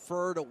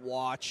prefer to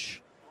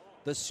watch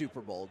the Super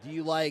Bowl? Do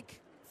you like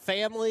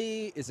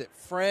family? Is it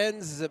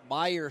friends? Is it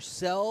by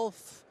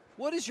yourself?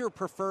 What is your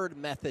preferred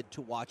method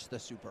to watch the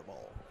Super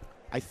Bowl?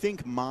 I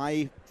think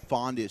my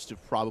fondest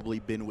have probably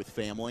been with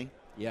family.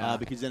 Yeah.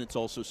 Because then it's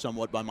also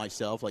somewhat by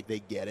myself. Like, they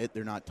get it.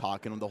 They're not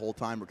talking the whole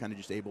time. We're kind of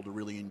just able to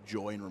really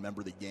enjoy and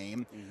remember the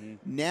game. Mm-hmm.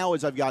 Now,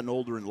 as I've gotten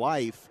older in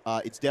life,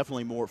 it's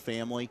definitely more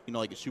family,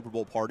 like a Super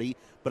Bowl party.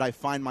 But I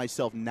find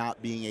myself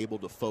not being able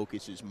to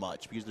focus as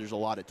much because there's a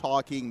lot of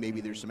talking.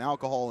 Maybe there's some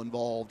alcohol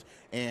involved.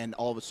 And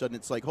all of a sudden,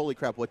 it's like, holy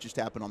crap, what just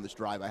happened on this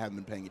drive? I haven't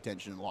been paying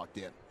attention and locked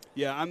in.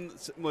 Yeah,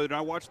 when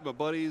I watch my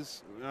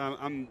buddies,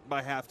 I'm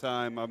by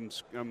halftime,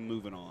 I'm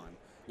moving on.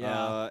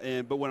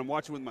 Yeah. But when I'm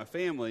watching with my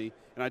family,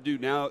 and I do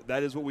now,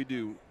 that is what we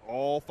do.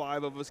 All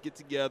 5 of us get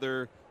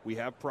together. We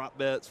have prop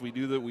bets. We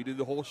do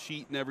the whole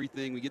sheet and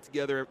everything. We get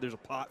together. There's a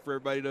pot for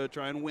everybody to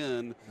try and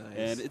win,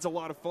 and it's a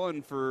lot of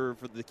fun for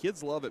the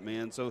kids. Love it,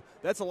 man. So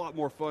that's a lot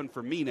more fun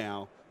for me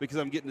now because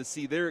I'm getting to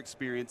see their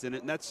experience in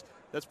it, and that's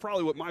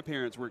probably what my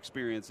parents were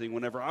experiencing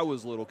whenever I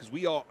was little because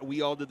we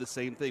all did the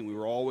same thing. We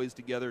were always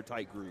together,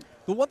 tight group.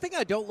 The one thing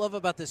I don't love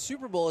about the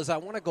Super Bowl is I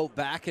want to go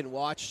back and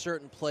watch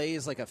certain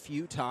plays like a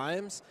few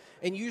times,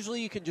 and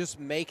usually you can just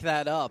make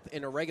that up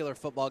in a regular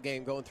football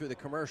game going through the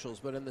commercials.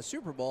 But in the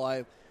Super Bowl,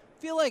 I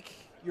feel like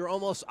you're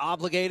almost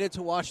obligated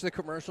to watch the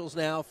commercials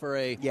now for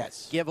a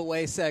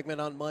giveaway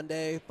segment on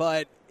Monday.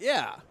 But,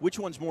 yeah. Which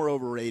one's more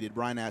overrated?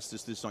 Brian asked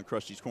us this on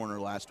Krusty's Corner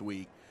last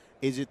week.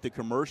 Is it the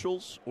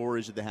commercials or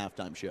is it the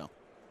halftime show?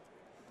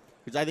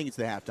 Because I think it's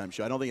the halftime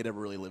show. I don't think it ever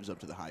really lives up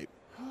to the hype.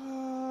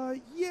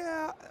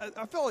 Yeah.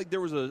 I felt like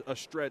there was a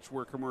stretch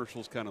where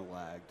commercials kind of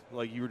lagged.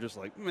 Like, you were just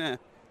like, meh.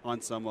 On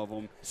some of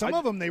them. Some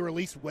of them they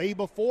released way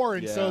before,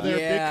 and so they're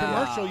big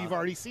commercial. You've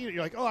already seen it.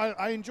 You're like, oh,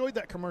 I enjoyed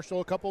that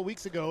commercial a couple of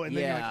weeks ago, and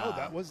then you're like, oh,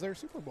 that was their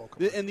Super Bowl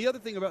commercial. And the other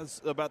thing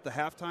about the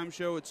halftime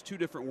show, it's 2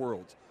 different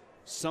worlds.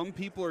 Some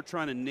people are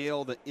trying to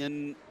nail the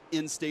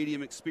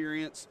in-stadium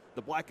experience.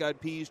 The Black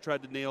Eyed Peas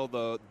tried to nail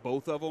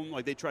both of them.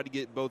 Like, they tried to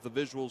get both the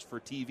visuals for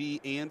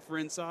TV and for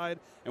inside.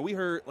 And we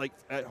heard, like,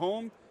 at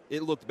home,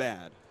 it looked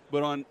bad.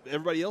 But on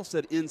everybody else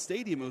said in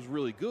stadium it was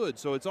really good.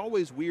 So it's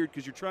always weird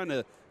because you're trying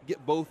to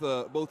get both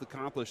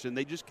accomplished, and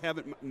they just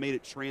haven't made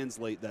it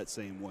translate that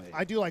same way.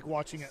 I do like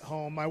watching at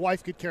home. My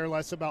wife could care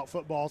less about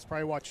football. So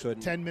probably watch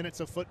 10 minutes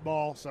of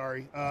football.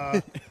 Sorry.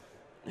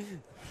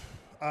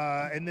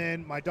 And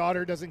then my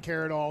daughter doesn't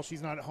care at all.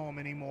 She's not at home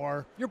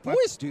anymore. Your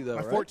boys do, though,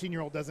 My right?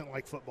 14-year-old doesn't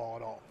like football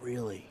at all.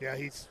 Really? Yeah,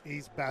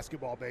 he's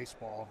basketball,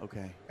 baseball.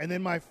 Okay. And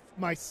then my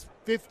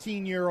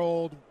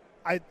 15-year-old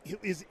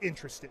is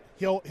interested.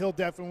 He'll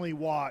definitely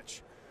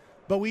watch.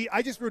 But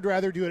I just would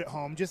rather do it at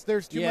home. Just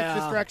there's too much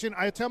distraction.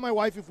 I tell my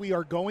wife if we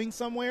are going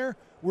somewhere,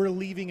 we're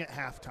leaving at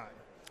halftime.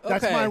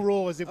 That's my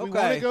rule is if we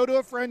want to go to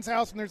a friend's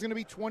house and there's going to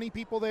be 20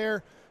 people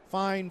there,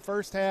 fine,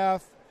 first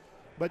half.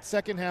 But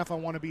second half, I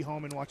want to be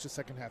home and watch the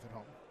second half at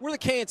home. We're the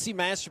K&C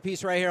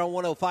Masterpiece right here on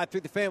 105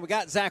 through the Fan. We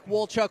got Zach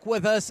Wolchuk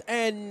with us,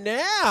 and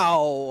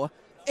now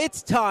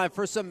it's time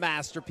for some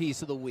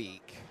Masterpiece of the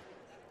Week.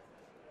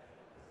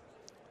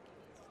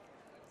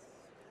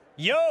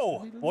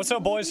 Yo, what's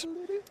up, boys?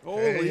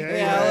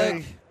 Hey,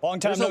 Alec. Long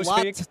time no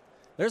speak.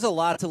 There's a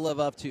lot to live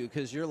up to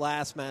because your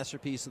last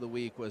Masterpiece of the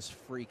Week was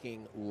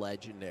freaking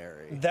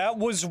legendary. That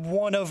was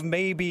one of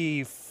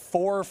maybe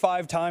 4 or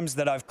 5 times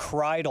that I've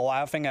cried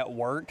laughing at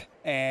work.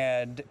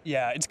 And,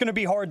 yeah, it's going to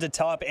be hard to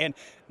top. And,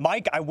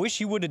 Mike, I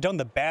wish you would have done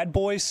the bad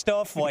boys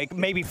stuff like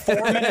maybe 4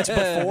 minutes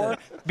before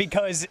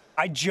because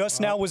I just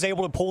now was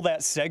able to pull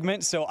that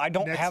segment, so I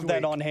don't have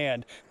that on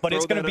hand. But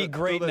it's going to be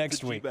great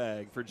next week.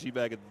 For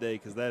GBAG of the day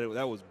because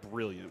that was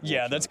brilliant.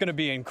 Yeah, that's going to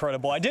be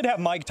incredible. I did have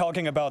Mike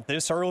talking about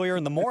this earlier,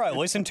 and the more I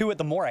listen to it,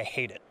 the more I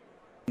hate it.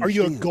 Are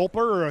you a gulper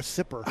or a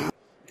sipper?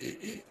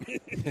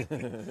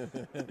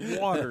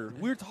 Water.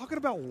 We were talking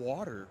about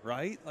water,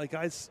 right? Like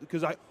I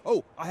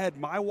had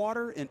my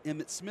water and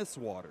Emmitt Smith's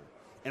water.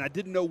 and I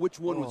didn't know which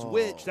one was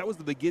which. That was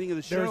the beginning of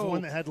the show. There's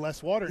one that had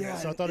less water in it,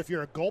 so I thought if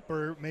you're a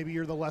gulper, maybe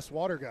you're the less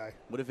water guy.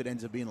 What if it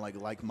ends up being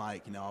like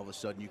Mike? All of a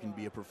sudden you can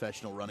be a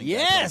professional running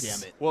Yes! back.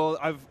 Damn it. Well,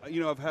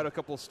 I've had a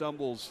couple of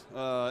stumbles,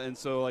 and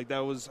so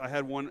I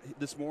had one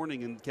this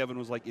morning, and Kevin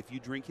was like, "If you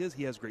drink his,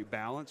 he has great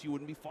balance. You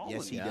wouldn't be falling."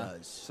 Yes, he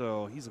does.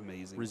 So he's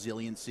amazing.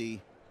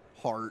 Resiliency,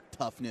 heart,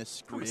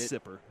 toughness, grit. I'm a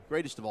sipper.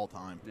 Greatest of all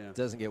time. Yeah.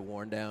 Doesn't get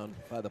worn down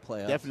by the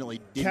playoffs.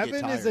 Definitely didn't Kevin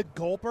get tired. is a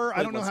gulper.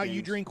 I don't know how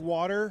you drink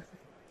water,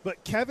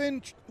 but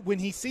Kevin, when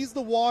he sees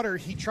the water,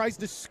 he tries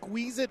to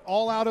squeeze it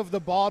all out of the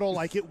bottle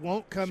like it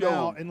won't come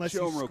out unless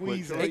you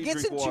squeeze it. It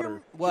gets into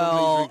water.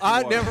 Well,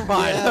 never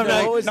mind. Yeah,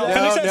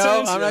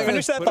 I'm not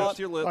Finish that Put it thought. up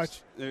to your lips.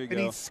 Watch. There you And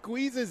go. he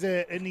squeezes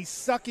it, and he's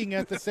sucking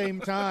at the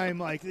same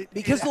time,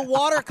 because the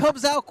water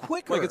comes out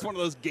quicker. Like it's one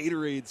of those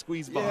Gatorade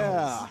squeeze bottles.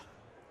 Yeah.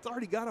 It's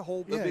already got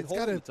a big it's hole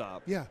got in the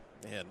top. Yeah.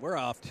 Man, we're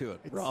off to it.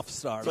 We're off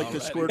start. It's like the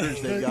already.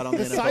 squirters they've got on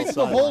the The NFL size of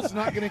the sideline. hole's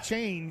not going to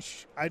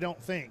change, I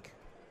don't think.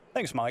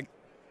 Thanks, Mike.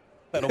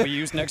 That'll be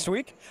used next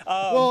week.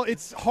 Well,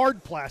 it's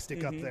hard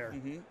plastic up there.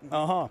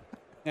 Uh-huh.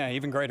 Yeah,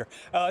 even greater.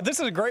 This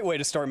is a great way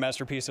to start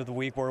Masterpiece of the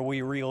Week, where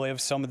we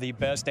relive some of the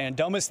best and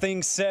dumbest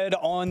things said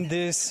on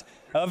this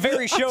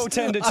very show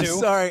 10 to 2. I'm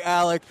sorry,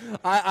 Alec.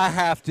 I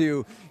have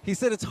to. He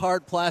said it's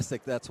hard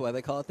plastic. That's why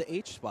they call it the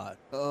H spot.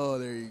 Oh,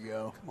 there you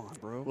go. Come on,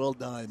 bro. Well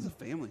done. It's a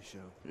family show.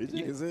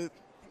 Is it?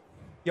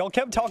 Y'all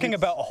kept talking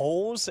about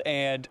holes,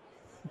 and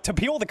to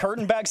peel the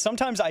curtain back,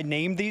 sometimes I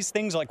name these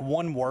things like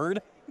one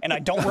word, and I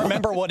don't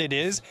remember what it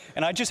is,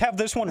 and I just have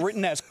this one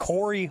written as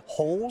Corey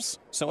Holes,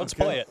 so let's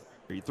play it.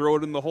 You throw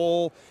it in the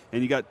hole,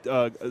 and you got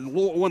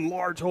one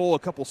large hole, a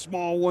couple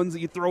small ones that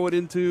you throw it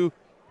into.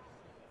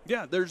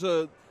 Yeah, that's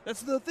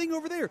the thing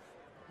over there.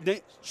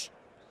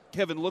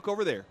 Kevin, look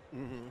over there.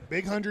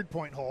 Big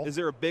 100-point hole. Is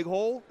there a big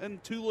hole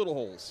and two little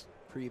holes?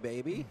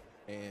 Pre-baby.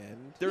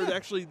 And There's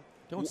actually...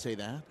 Don't say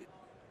that.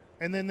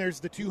 And then there's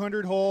the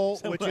 200 hole,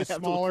 that which what I is have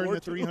to smaller, look and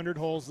the forward to? 300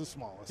 hole is the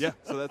smallest. Yeah,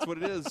 so that's what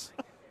it is.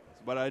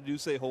 But I do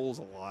say holes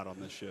a lot on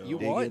this show. You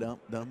Dig won. it up,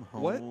 them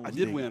What? holes. I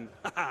did Dig win.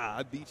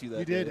 I beat you that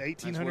You did, day.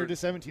 1,800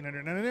 Nice to work. 1,700,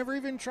 and I never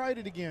even tried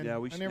it again. Yeah,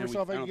 I never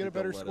saw if I could get a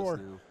better score.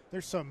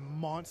 There's some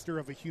monster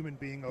of a human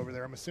being over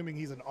there. I'm assuming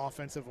he's an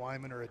offensive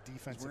lineman or a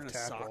defensive Wearing a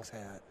tackle. Sox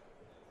hat.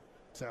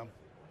 So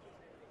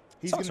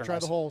he's Sox going to are try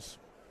nice. the holes.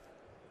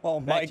 Well,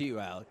 Back Mike, to you,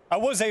 Alec. I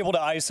was able to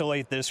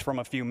isolate this from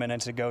a few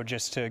minutes ago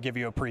just to give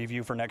you a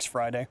preview for next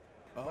Friday.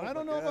 I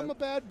don't know if I'm a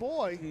bad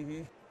boy.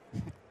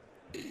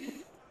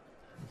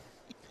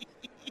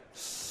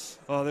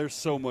 Oh, there's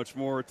so much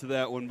more to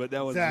that one, but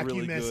that was Zach, really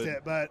you missed good.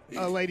 it. But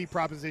a lady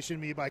propositioned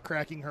me by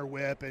cracking her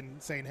whip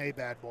and saying, "Hey,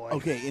 bad boy."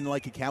 Okay, in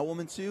like a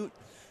Catwoman suit?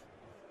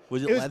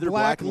 Was it, It was leather,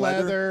 black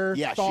leather? leather,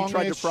 Yeah, she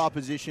tried to thongish.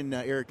 proposition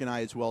Eric and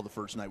I as well the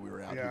first night we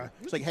were out Yeah. here.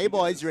 It's like, hey,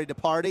 boys, you ready to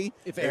party?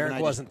 If Eric and Eric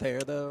I wasn't there,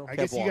 though. I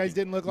guess kept you guys walking.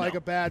 didn't look like No.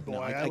 a bad boy.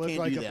 No, I I looked can't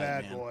like do a that,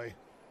 bad man. boy.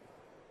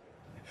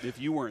 If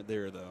you weren't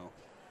there, though.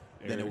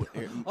 Then it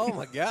Eric. would, Oh,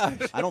 my gosh.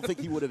 I don't think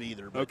he would have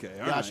either. But Okay,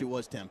 all gosh, right. it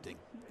was tempting.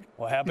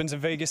 What happens in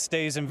Vegas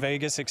stays in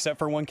Vegas, except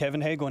for when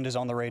Kevin Hageland is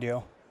on the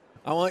radio.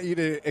 I want you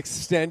to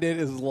extend it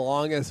as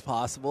long as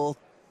possible.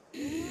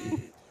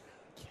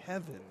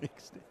 Kevin.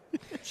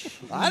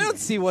 I don't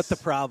see what the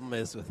problem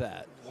is with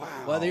that. Wow.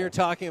 Whether you're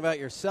talking about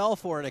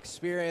yourself or an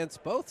experience,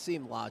 both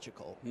seem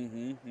logical.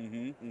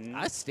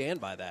 I stand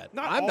by that.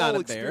 I'm all not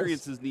embarrassed.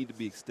 experiences need to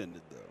be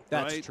extended, though.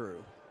 That's right?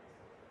 true.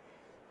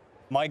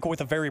 Mike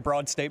with a very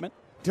broad statement.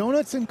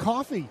 Donuts and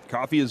coffee.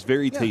 Coffee is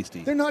very Yeah,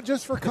 tasty. They're not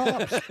just for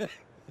cops.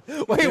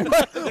 Wait,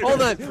 what?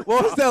 Hold on.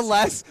 What was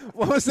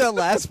that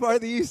last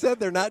part that you said?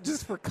 They're not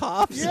just for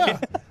cops? Yeah.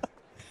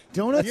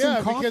 Donuts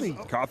and coffee.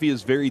 Coffee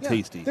is very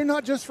tasty. They're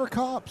not just for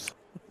cops.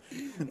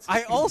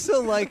 I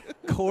also like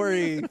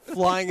Corey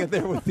flying in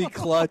there with the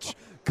clutch.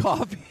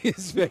 Coffee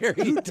is very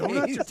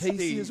Donuts are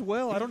tasty as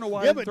well. I don't know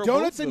why. Yeah, I but throw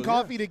donuts both and of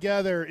those, coffee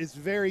together is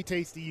very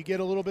tasty. You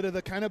get a little bit of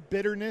the kind of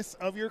bitterness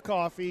of your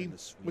coffee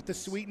with the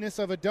sweetness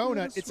of a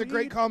donut. It's a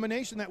great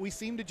combination that we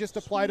seem to just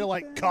apply to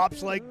like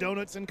cops like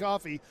donuts and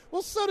coffee.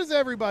 Well, so does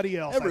everybody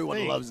else. I Everyone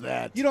think. loves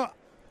that. You know,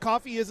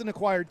 coffee is an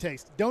acquired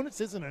taste. Donuts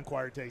is an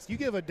acquired taste. You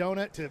give a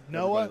donut to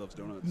Noah, loves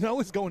donuts.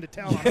 Noah's going to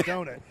town on a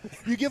donut.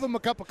 You give him a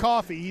cup of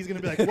coffee, he's going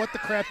to be like, "What the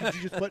crap did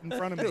you just put in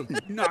front of me?"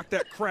 Knock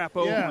that crap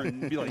over Yeah.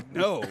 and be like,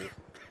 no.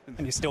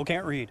 And you still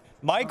can't read.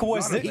 Mike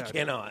was not the, a bad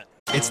Cannot.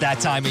 It's that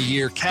time of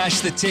year. Cash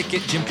the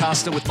ticket. Jim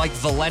Costa with Mike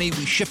Valeni.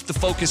 We shift the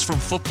focus from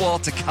football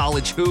to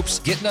college hoops,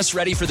 getting us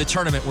ready for the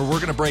tournament where we're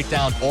going to break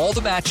down all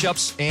the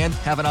matchups and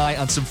have an eye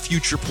on some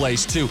future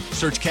plays, too.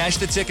 Search Cash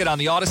the Ticket on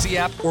the Odyssey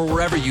app or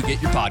wherever you get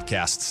your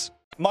podcasts.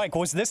 Mike,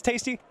 was this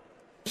tasty?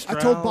 I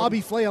told Bobby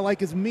Flay I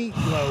like his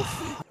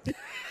meatloaf.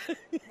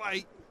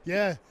 Mike.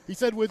 Yeah, he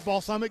said with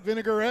balsamic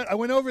vinaigrette. I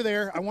went over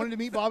there. I wanted to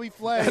meet Bobby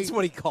Flay. That's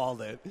what he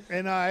called it.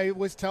 And I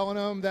was telling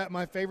him that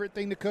my favorite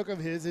thing to cook of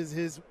his is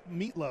his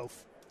meatloaf.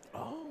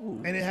 Oh.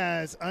 And it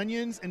has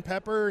onions and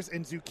peppers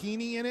and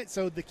zucchini in it,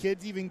 so the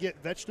kids even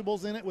get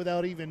vegetables in it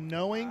without even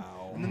knowing.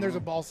 Wow. And then there's a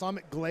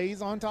balsamic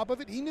glaze on top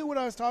of it. He knew what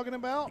I was talking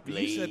about.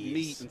 You said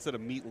meat instead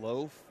of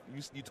meatloaf.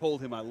 You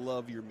told him, I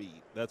love your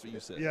meat. That's what you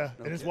said. Yeah,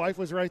 and his wife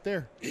was right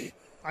there.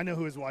 I know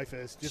who his wife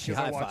is. Just She 'cause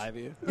I watched. high-five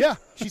you? Yeah,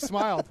 she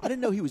smiled. I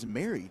didn't know he was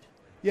married.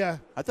 Yeah.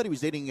 I thought he was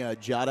dating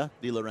Jada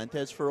De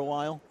Laurentiis for a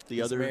while.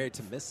 He's married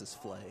to Mrs.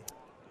 Flay.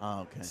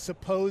 Oh, okay.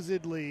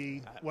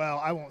 Supposedly, well,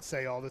 I won't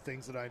say all the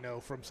things that I know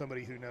from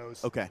somebody who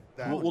knows. Okay.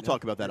 That. We'll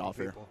talk about that off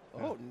air.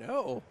 Oh,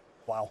 no.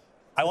 Wow.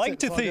 I like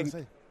to That's all I gotta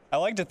think. say. I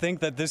like to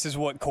think that this is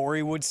what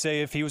Corey would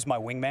say if he was my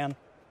wingman.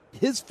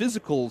 His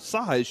physical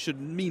size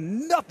should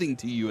mean nothing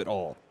to you at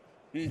all.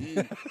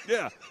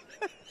 Yeah.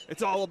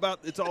 It's all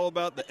about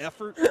the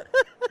effort,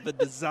 the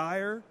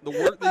desire, the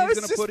work that he's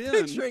going to put in. I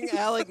was just picturing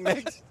Alec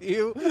next to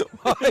you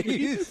while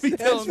you said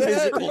that.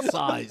 Physical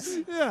size.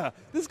 Yeah.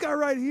 This guy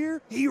right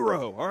here,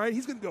 hero. All right,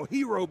 he's going to go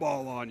hero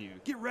ball on you.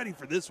 Get ready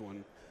for this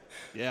one.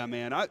 Yeah,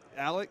 man.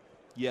 Alec,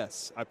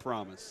 yes, I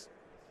promise.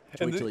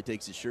 Wait till he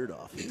takes his shirt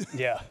off.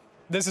 Yeah.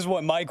 This is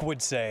what Mike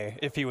would say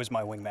if he was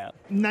my wingman.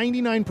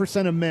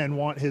 99% of men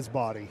want his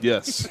body.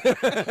 Yes.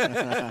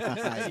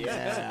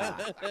 Yeah.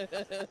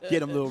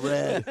 Get him, Little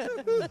Red.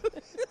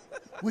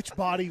 Which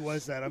body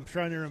was that? I'm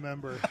trying to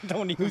remember. I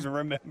don't even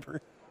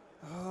remember.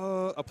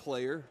 A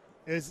player.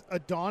 Is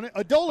Adonis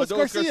Adonis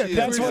Garcia? Garcia.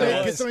 That's what it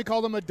was. Because somebody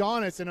called him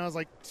Adonis, and I was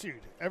like, dude,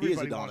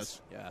 everybody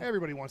Adonis.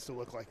 everybody wants to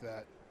look like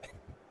that.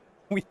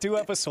 We do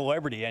have a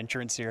celebrity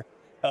entrance here.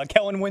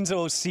 Kellen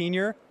Winslow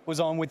Sr. was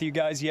on with you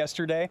guys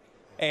yesterday,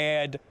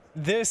 and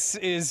this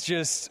is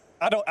just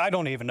I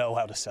don't even know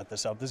how to set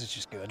this up. This is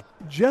just good.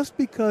 Just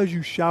because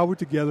you shower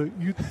together,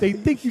 they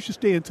think you should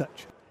stay in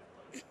touch.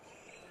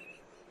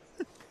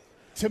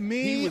 To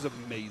me, He was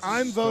amazing.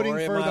 I'm voting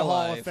Story of for my the Hall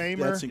life. of Famer.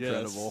 That's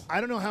incredible. I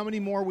don't know how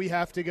many more we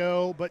have to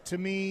go, but to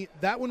me,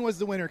 that one was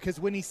the winner. Because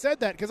when he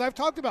said that, because I've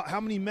talked about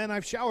how many men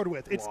I've showered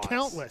with, it's Lots.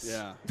 countless.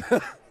 Yeah.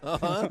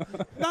 Uh-huh.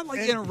 Not like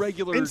in a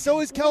regular. And so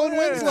is Kellen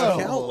Winslow.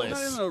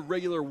 Countless. Not in a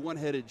regular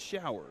one-headed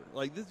shower.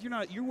 Like this,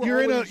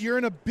 You're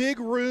in a big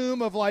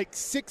room of like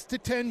 6 to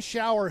 10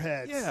 shower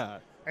heads. Yeah.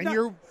 And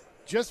you're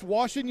just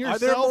washing Are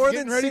there yourself, more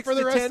getting than ready 6 for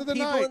the to rest 10 of the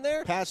people night. in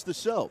there? Pass the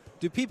soap.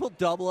 Do people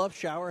double up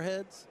shower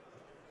heads?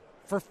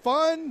 For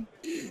fun?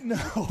 No.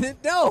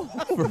 No.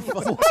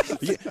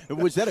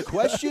 Was that a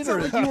question or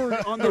you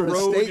were on the or a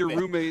road with your statement?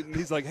 roommate, and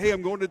he's like, "Hey,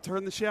 I'm going to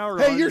turn the shower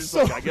Hey, on." you're just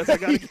like, so. I guess I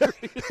got to get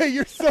ready. Hey,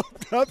 you're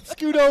soaked up.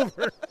 Scoot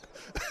over.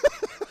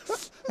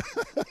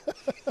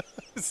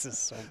 This is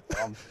so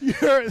dumb.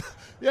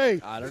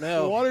 Hey, I don't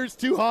know. The water's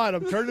too hot.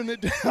 I'm turning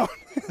it down.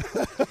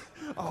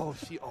 Oh,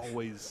 she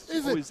always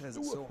Is has it, it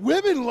so hot.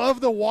 women love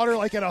the water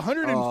like at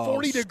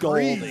 140 degrees.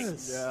 scalding.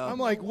 Yeah. I'm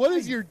like, what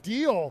is your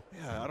deal?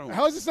 Yeah, I don't.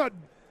 How is this not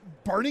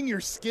burning your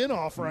skin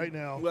off right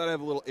now? I'm glad I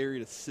have a little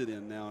area to sit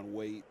in now and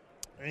wait.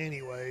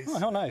 Anyways, Oh,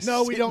 how nice.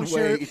 no, we Sit don't and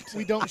share. wait.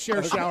 We don't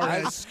share shower I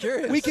heads. was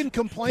curious. We can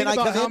complain Can I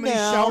about come how in many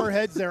now? shower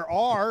heads there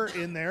are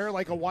in there,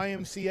 like a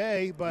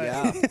YMCA. But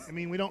Yeah. I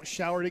mean, we don't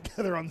shower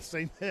together on the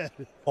same head.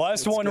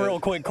 Last one good. real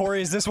quick.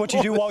 Corey, is this what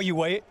you do while you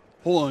wait?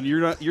 Hold on,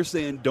 you're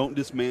saying don't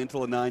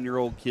dismantle a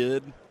 9-year-old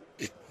kid?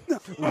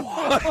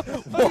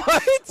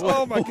 What?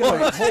 Oh my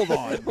God! Hold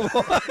on.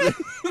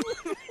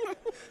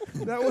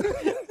 That would,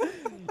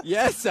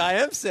 Yes, I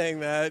am saying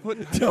that.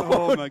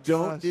 Oh my Don't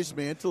gosh!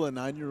 dismantle a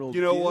 9-year-old.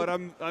 You know kid. what?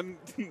 I'm.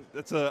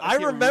 That's a. I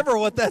remember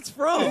what that's Who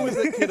from. was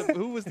the kid?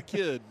 Who was the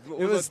kid?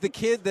 What It was that? the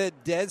kid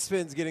that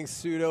Deadspin's getting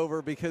sued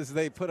over because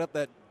they put up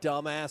that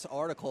dumbass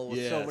article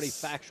with so many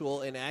Yes.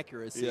 factual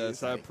inaccuracies.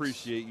 Yes, I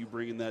appreciate you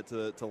bringing that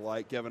to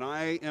light, Kevin.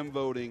 I am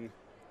voting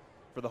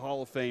for the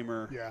Hall of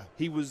Famer. Yeah.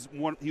 He was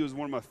one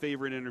of my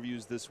favorite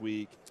interviews this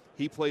week.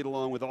 He played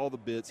along with all the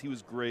bits. He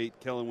was great.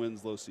 Kellen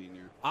Winslow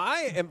Sr.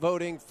 I am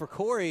voting for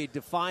Corey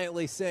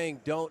defiantly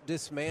saying don't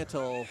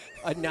dismantle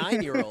a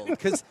 9-year-old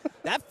because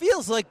that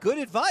feels like good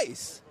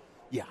advice.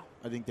 Yeah,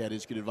 I think that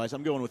is good advice.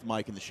 I'm going with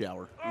Mike in the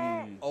shower.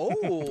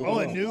 Oh,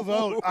 a new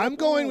vote. I'm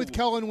going with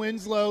Kellen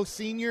Winslow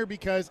Sr.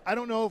 because I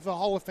don't know if the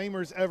Hall of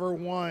Famers ever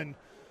won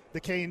the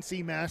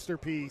K&C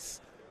Masterpiece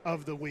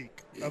of the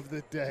week, of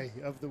the day,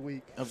 of the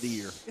week. Of the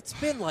year. It's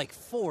been like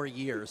 4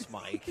 years,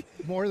 Mike.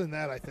 More than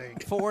that, I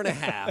think.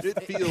 4.5.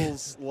 It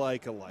feels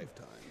like a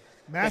lifetime.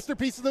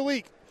 Masterpiece of the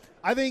week.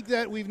 I think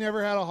that we've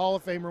never had a Hall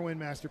of Famer win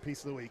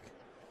Masterpiece of the week.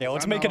 Yeah,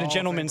 let's I'm make not it a a Hall of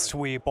gentleman's Famer.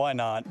 sweep. Why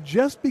not?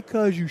 Just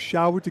because you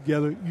shower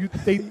together,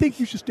 they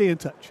think you should stay in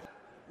touch.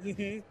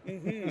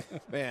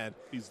 Man,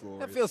 He's that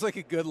glorious. feels like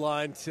a good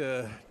line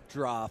to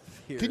drop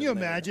here. Can you and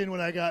there. imagine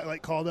when I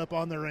got called up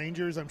on the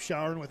Rangers? I'm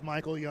showering with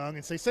Michael Young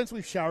and say, since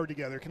we've showered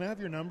together, can I have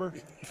your number?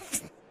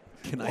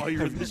 While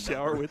you're in the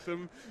shower with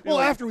him. Well,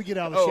 You're like, after we get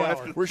out of the oh, shower.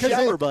 after- We're 'Cause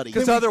shower it- buddies.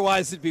 Because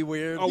otherwise it'd be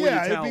weird. Oh, with Yeah,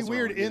 your it'd be towels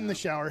weird on, in yeah. the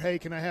shower. Hey,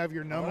 can I have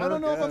your number? Oh, I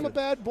don't know if God. I'm a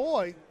bad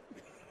boy.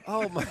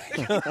 Oh, my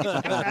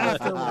God.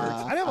 Afterwards.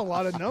 I'd have a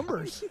lot of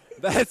numbers.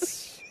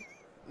 That's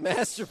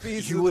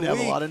Masterpiece You of would the have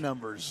week. a lot of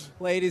numbers.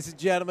 Ladies and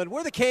gentlemen,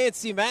 we're the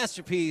K&C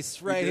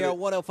Masterpiece right did here it. on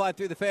 105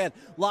 through the fan,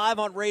 live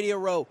on Radio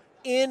Row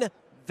in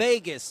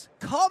Vegas.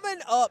 Coming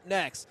up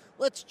next,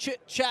 let's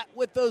chit-chat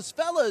with those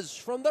fellas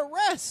from the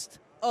rest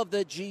of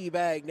the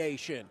GBAG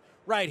Nation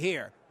right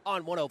here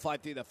on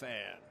 105.3 The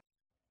Fan.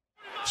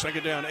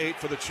 Second down, 8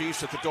 for the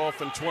Chiefs at the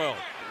Dolphin 12.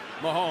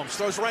 Mahomes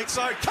throws right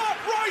side. Caught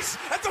Rice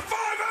at the 5,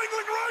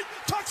 angling right.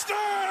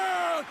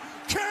 Touchdown,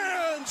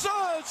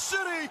 Kansas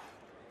City.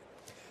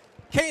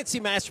 K&C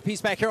Masterpiece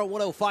back here on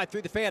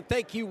 105.3 The Fan.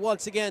 Thank you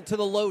once again to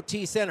the Low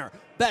T Center,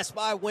 Best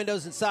Buy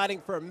Windows and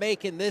Siding for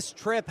making this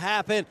trip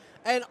happen.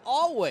 And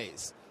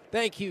always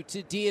thank you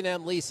to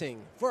D&M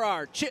Leasing for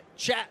our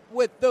chit-chat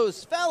with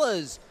those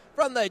fellas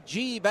from the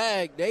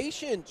GBAG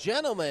Nation.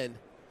 Gentlemen,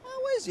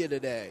 how is you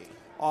today?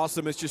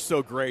 Awesome. It's just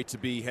so great to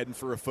be heading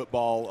for a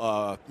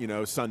football,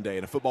 Sunday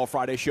and a Football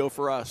Friday show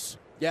for us.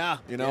 Yeah,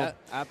 yeah,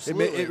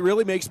 absolutely. It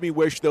really makes me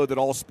wish, though, that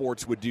all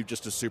sports would do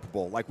just a Super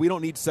Bowl. Like, we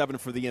don't need 7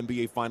 for the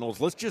NBA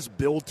Finals. Let's just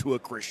build to a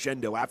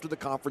crescendo after the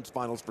conference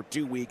finals for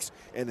 2 weeks,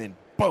 and then,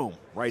 boom,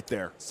 right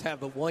there. Let's have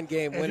the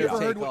one-game winner take all.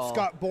 Have you ever heard all. what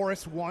Scott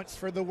Boras wants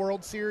for the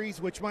World Series,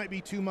 which might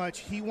be too much?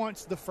 He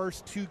wants the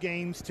first 2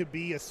 games to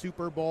be a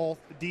Super Bowl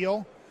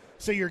deal.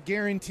 So you're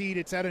guaranteed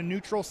it's at a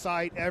neutral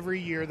site every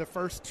year. The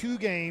first 2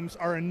 games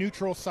are a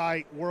neutral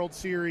site World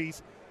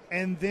Series,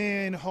 and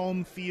then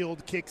home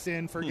field kicks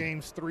in for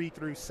games 3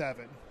 through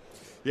 7.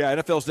 Yeah,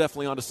 NFL's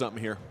definitely onto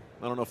something here.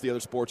 I don't know if the other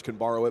sports can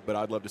borrow it, but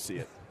I'd love to see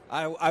it.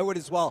 I would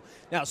as well.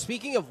 Now,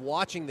 speaking of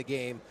watching the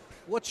game,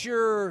 what's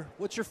your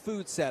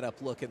food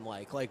setup looking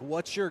like? Like,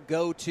 what's your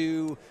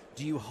go-to?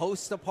 Do you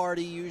host a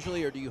party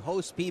usually, or do you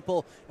host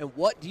people? And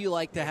what do you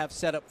like to have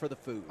set up for the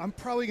food? I'm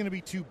probably going to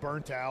be too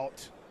burnt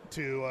out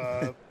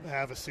to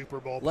have a Super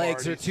Bowl party.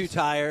 Legs are too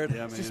tired.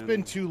 It's just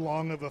been too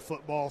long of a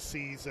football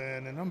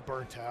season, and I'm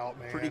burnt out,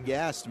 man. Pretty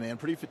gassed, man.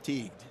 Pretty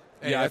fatigued.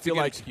 Hey, I feel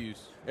like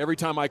every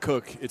time I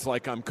cook, it's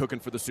like I'm cooking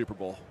for the Super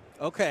Bowl.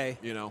 Okay.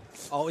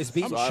 Always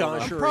beating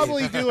Sean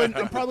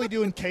I'm probably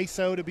doing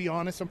queso, to be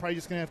honest. I'm probably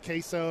just going to have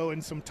queso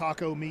and some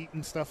taco meat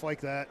and stuff like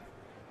that.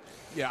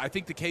 Yeah, I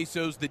think the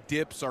quesos, the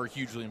dips are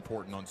hugely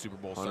important on Super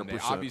Bowl Sunday.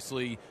 100%.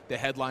 Obviously, the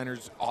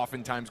headliner's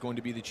oftentimes going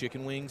to be the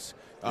chicken wings,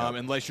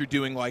 unless you're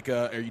doing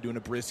are you doing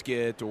a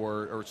brisket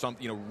or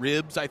something,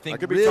 ribs, I think. I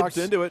could ribs, be talked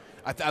into it.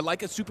 I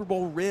like a Super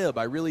Bowl rib,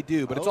 I really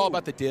do, but it's all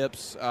about the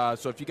dips.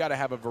 So if you got to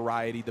have a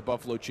variety, the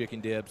buffalo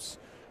chicken dips,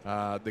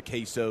 the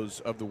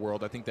quesos of the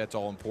world, I think that's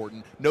all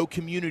important. No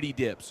community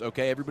dips,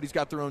 okay? Everybody's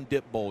got their own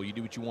dip bowl. You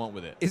do what you want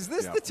with it. Is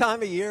this the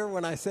time of year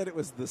when I said it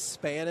was the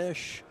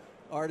Spanish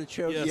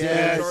artichoke?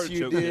 Yes,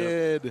 you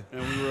did.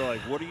 And we were like,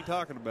 what are you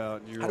talking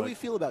about? And How do we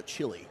feel about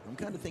chili? I'm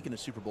kind of thinking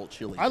of Super Bowl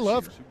chili. I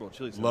love Super Bowl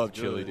chili. Love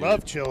chili, dude.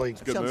 Love chili.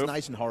 It sounds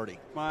nice and hearty.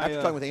 After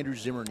talking with Andrew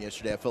Zimmern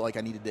yesterday, I felt like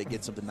I needed to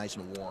get something nice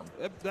and warm.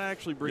 That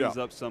actually brings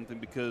up something,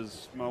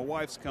 because my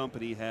wife's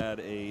company had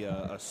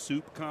a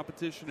soup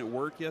competition at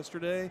work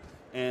yesterday,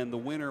 and the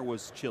winner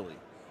was chili.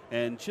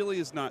 And chili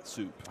is not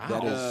soup.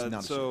 That is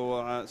not so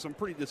I'm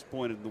pretty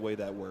disappointed in the way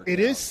that worked. It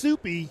is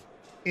soupy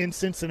in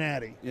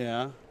Cincinnati.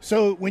 Yeah.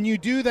 So when you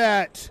do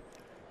that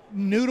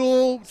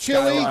noodle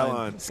chili,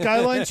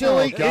 Skyline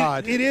chili,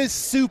 it is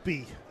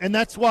soupy. And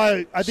that's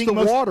why I think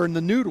most water in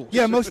the noodles.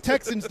 Yeah, most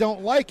Texans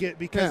don't like it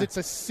because it's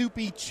a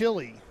soupy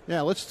chili.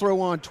 Yeah, let's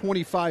throw on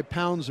 25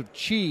 pounds of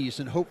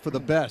cheese and hope for the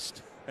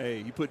best. Hey,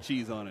 you put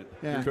cheese on it.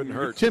 Yeah. It couldn't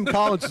hurt. Tim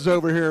Collins is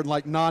over here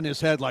nodding his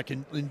head like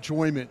in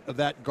enjoyment of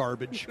that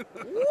garbage.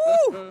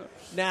 Woo!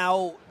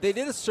 Now, they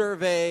did a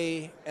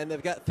survey, and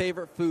they've got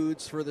favorite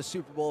foods for the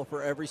Super Bowl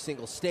for every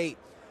single state.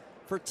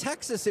 For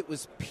Texas, it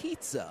was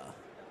pizza.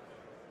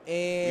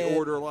 And we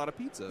order a lot of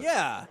pizza.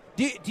 Yeah.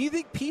 Do you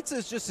think pizza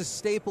is just a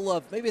staple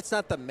of, maybe it's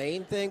not the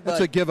main thing, but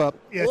It's a give up.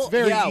 Yeah, it's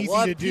very easy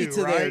to do,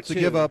 pizza right? there, It's a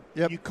give up.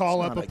 Yep. You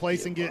call up a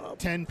place and get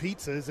 10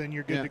 pizzas, and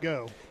you're good to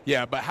go.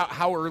 Yeah, but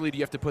how early do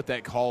you have to put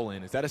that call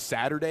in? Is that a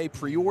Saturday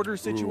pre-order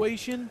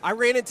situation? I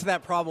ran into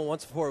that problem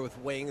once before with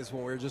wings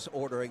when we were just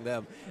ordering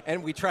them,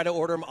 and we tried to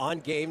order them on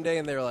game day,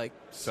 and they were like,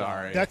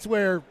 sorry. That's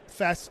where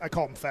I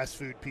call them fast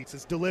food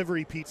pizzas,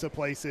 delivery pizza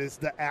places,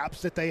 the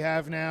apps that they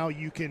have now,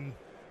 you can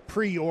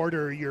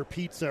pre-order your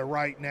pizza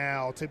right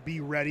now to be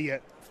ready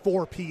at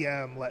 4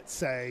 p.m., let's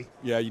say.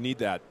 Yeah, you need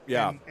that.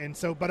 Yeah. And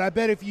so, but I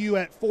bet if you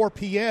at 4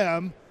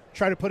 p.m.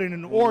 try to put in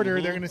an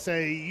order, they're going to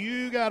say,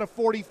 you got a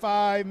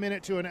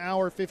 45-minute to an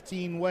hour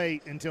 15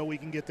 wait until we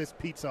can get this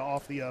pizza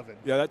off the oven.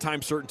 Yeah, that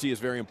time certainty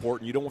is very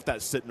important. You don't want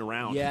that sitting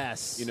around.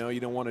 Yes. You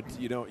don't want it.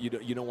 You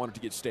don't want it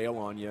to get stale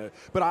on you.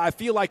 But I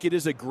feel like it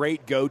is a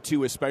great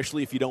go-to,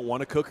 especially if you don't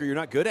want to cook or you're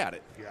not good at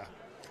it. Yeah.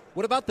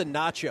 What about the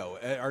nacho?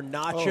 Are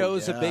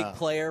nachos a big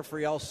player for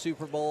y'all's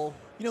Super Bowl?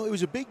 It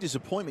was a big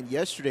disappointment.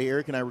 Yesterday,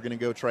 Eric and I were going to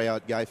go try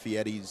out Guy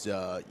Fieri's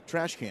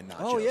trash can nachos.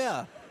 Oh,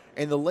 yeah.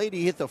 And the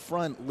lady at the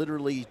front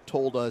literally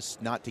told us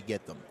not to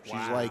get them. She's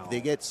like, they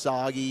get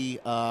soggy.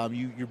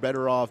 You're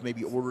better off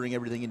maybe ordering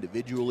everything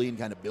individually and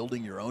kind of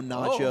building your own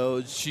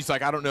nachos. She's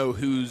like, I don't know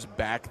who's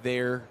back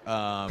there.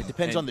 It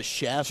depends on the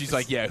chef. She's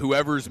like, yeah,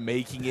 whoever's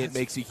making it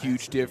makes a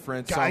huge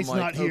difference. Guy's so I'm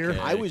not here. Okay.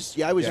 I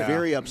was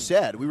very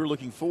upset. We were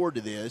looking forward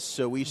to this,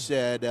 so we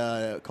said,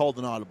 called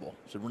an audible.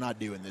 Said, we're not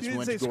doing this. We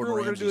went to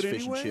Gordon Ramsay's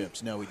fish and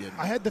chips. No, we didn't.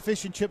 I had the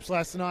fish and chips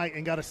last night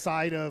and got a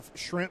side of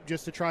shrimp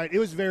just to try it. It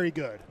was very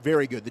good.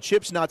 Very good. The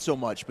chips, not so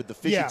much, but the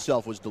fish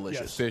itself was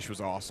delicious. Yes. The fish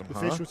was awesome. The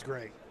fish was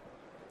great.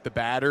 The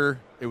batter,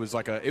 it was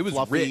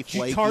fluffy, rich.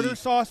 flaky. Tartar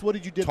sauce. What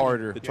did you dip?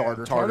 Tartar. The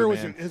tartar. Tartar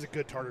was a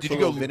good tartar. Did you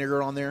go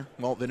vinegar on there?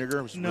 Malt vinegar.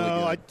 It was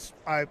no, really good.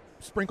 I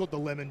sprinkled the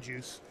lemon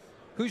juice.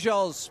 Who's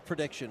y'all's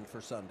prediction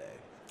for Sunday?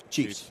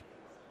 Chiefs.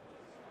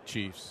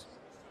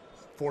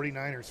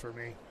 49ers for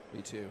me.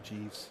 Me too.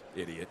 Chiefs.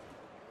 Idiot.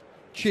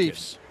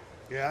 Chiefs.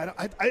 Yeah,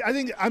 I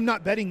think I'm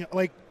not betting.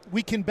 Like,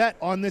 we can bet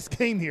on this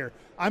game here.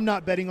 I'm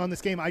not betting on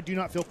this game. I do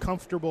not feel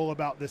comfortable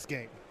about this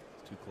game.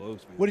 Too close,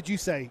 man. What did you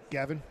say,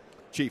 Gavin?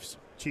 Chiefs.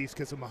 Chiefs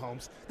because of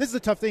Mahomes. This is a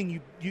tough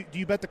thing. Do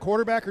you bet the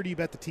quarterback or do you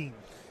bet the team?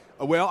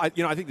 Well, I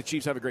think the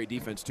Chiefs have a great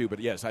defense too, but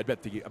yes, I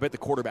bet the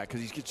quarterback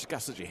because he's just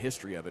got such a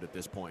history of it at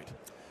this point.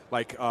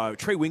 Like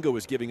Trey Wingo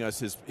was giving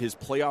us his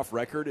playoff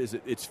record. It's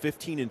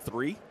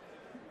 15-3.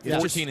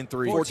 14-3.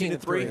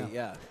 14-3.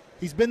 Yeah.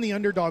 He's been the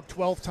underdog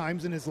 12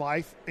 times in his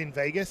life in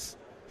Vegas.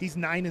 He's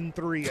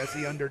 9-3 as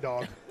the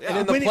underdog. And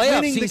in the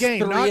playoffs, winning the he's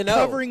game, 3-0. not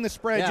covering the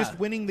spread, Yeah. just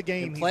winning the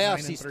game. In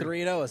playoffs, he's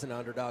 3-0 as an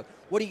underdog.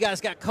 What do you guys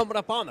got coming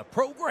up on the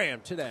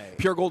program today?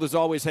 Pure Gold as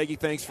always. Hagee,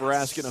 thanks for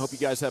asking. I hope you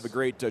guys have a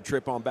great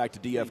trip on back to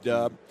DF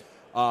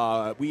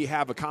Dub. We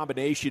have a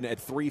combination at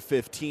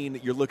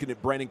 3:15. You're looking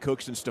at Brandon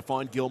Cooks and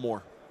Stephon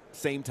Gilmore.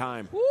 Same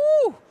time.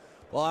 Woo!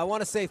 Well, I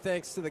want to say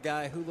thanks to the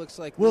guy who looks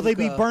like Will they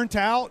be burnt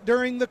out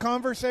during the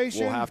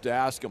conversation? We'll have to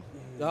ask him.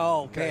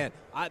 Oh, man.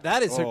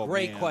 That is a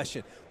great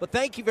question. But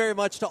thank you very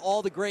much to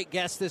all the great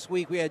guests this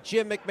week. We had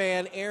Jim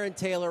McMahon, Aaron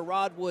Taylor,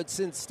 Rod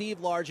Woodson,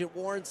 Steve Largent,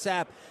 Warren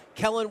Sapp,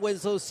 Kellen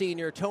Winslow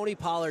Sr., Tony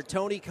Pollard,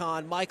 Tony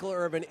Khan, Michael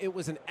Irvin. It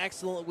was an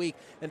excellent week,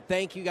 and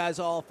thank you guys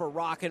all for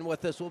rocking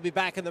with us. We'll be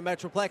back in the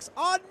Metroplex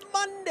on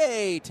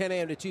Monday, 10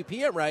 a.m. to 2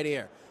 p.m. right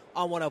here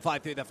on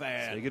 105.3 The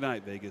Fan. Say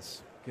goodnight,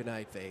 Vegas. Good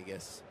night,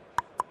 Vegas.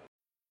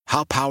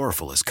 How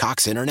powerful is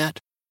Cox Internet?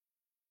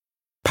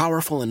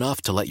 Powerful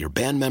enough to let your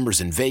band members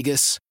in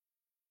Vegas,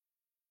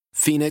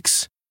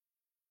 Phoenix,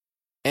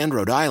 and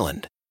Rhode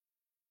Island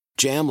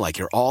jam like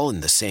you're all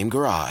in the same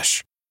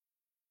garage.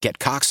 Get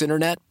Cox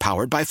Internet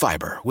powered by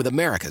fiber with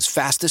America's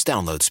fastest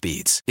download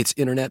speeds. It's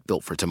internet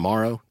built for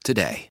tomorrow,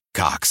 today.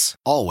 Cox,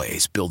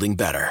 always building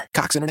better.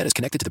 Cox Internet is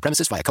connected to the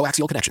premises via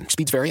coaxial connection.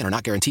 Speeds vary and are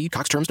not guaranteed.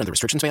 Cox terms and other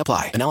restrictions may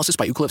apply. Analysis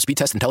by Ookla of Speed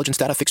Test Intelligence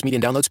Data. Fixed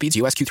median download speeds.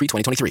 US Q3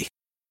 2023.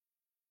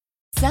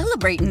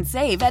 Celebrate and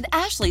save at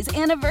Ashley's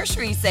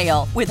Anniversary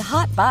Sale. With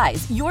Hot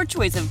Buys, your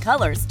choice of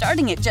colors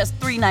starting at just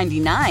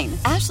 $3.99.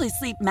 Ashley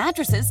Sleep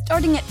mattresses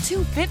starting at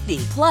 $2.50.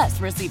 Plus,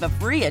 receive a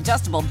free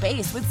adjustable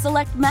base with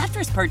select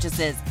mattress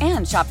purchases.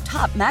 And shop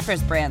top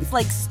mattress brands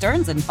like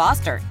Stearns &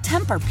 Foster,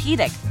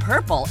 Tempur-Pedic,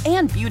 Purple,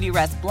 and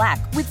Beautyrest Black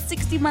with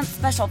 60-month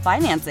special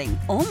financing.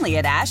 Only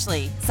at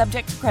Ashley.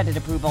 Subject to credit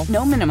approval.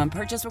 No minimum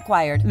purchase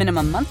required.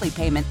 Minimum monthly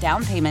payment,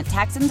 down payment,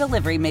 tax, and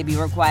delivery may be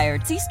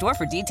required. See store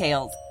for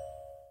details.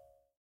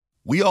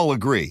 We all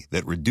agree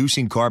that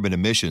reducing carbon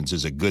emissions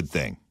is a good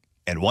thing.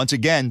 And once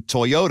again,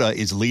 Toyota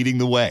is leading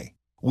the way.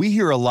 We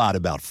hear a lot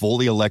about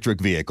fully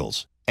electric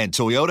vehicles, and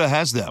Toyota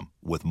has them,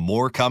 with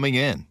more coming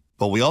in.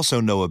 But we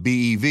also know a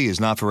BEV is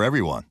not for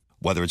everyone,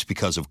 whether it's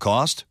because of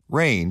cost,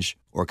 range,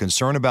 or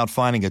concern about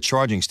finding a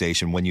charging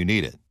station when you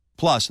need it.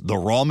 Plus, the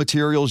raw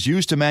materials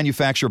used to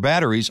manufacture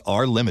batteries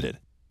are limited.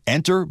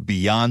 Enter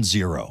Beyond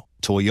Zero,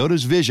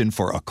 Toyota's vision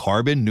for a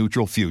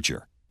carbon-neutral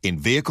future. In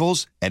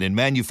vehicles and in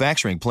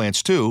manufacturing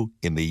plants, too,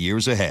 in the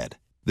years ahead.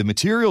 The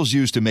materials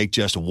used to make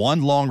just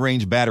one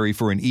long-range battery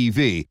for an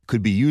EV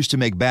could be used to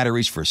make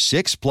batteries for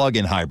 6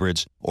 plug-in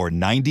hybrids or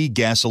 90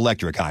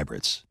 gas-electric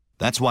hybrids.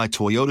 That's why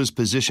Toyota's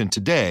position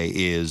today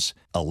is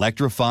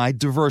electrified,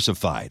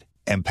 diversified,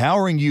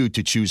 empowering you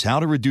to choose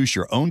how to reduce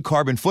your own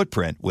carbon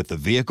footprint with the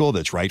vehicle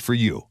that's right for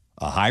you,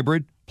 a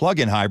hybrid,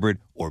 plug-in hybrid,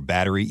 or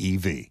battery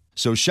EV.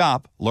 So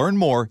shop, learn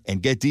more,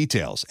 and get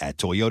details at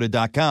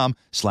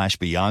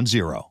toyota.com/beyond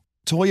zero.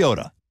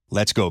 Toyota,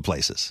 let's go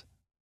places.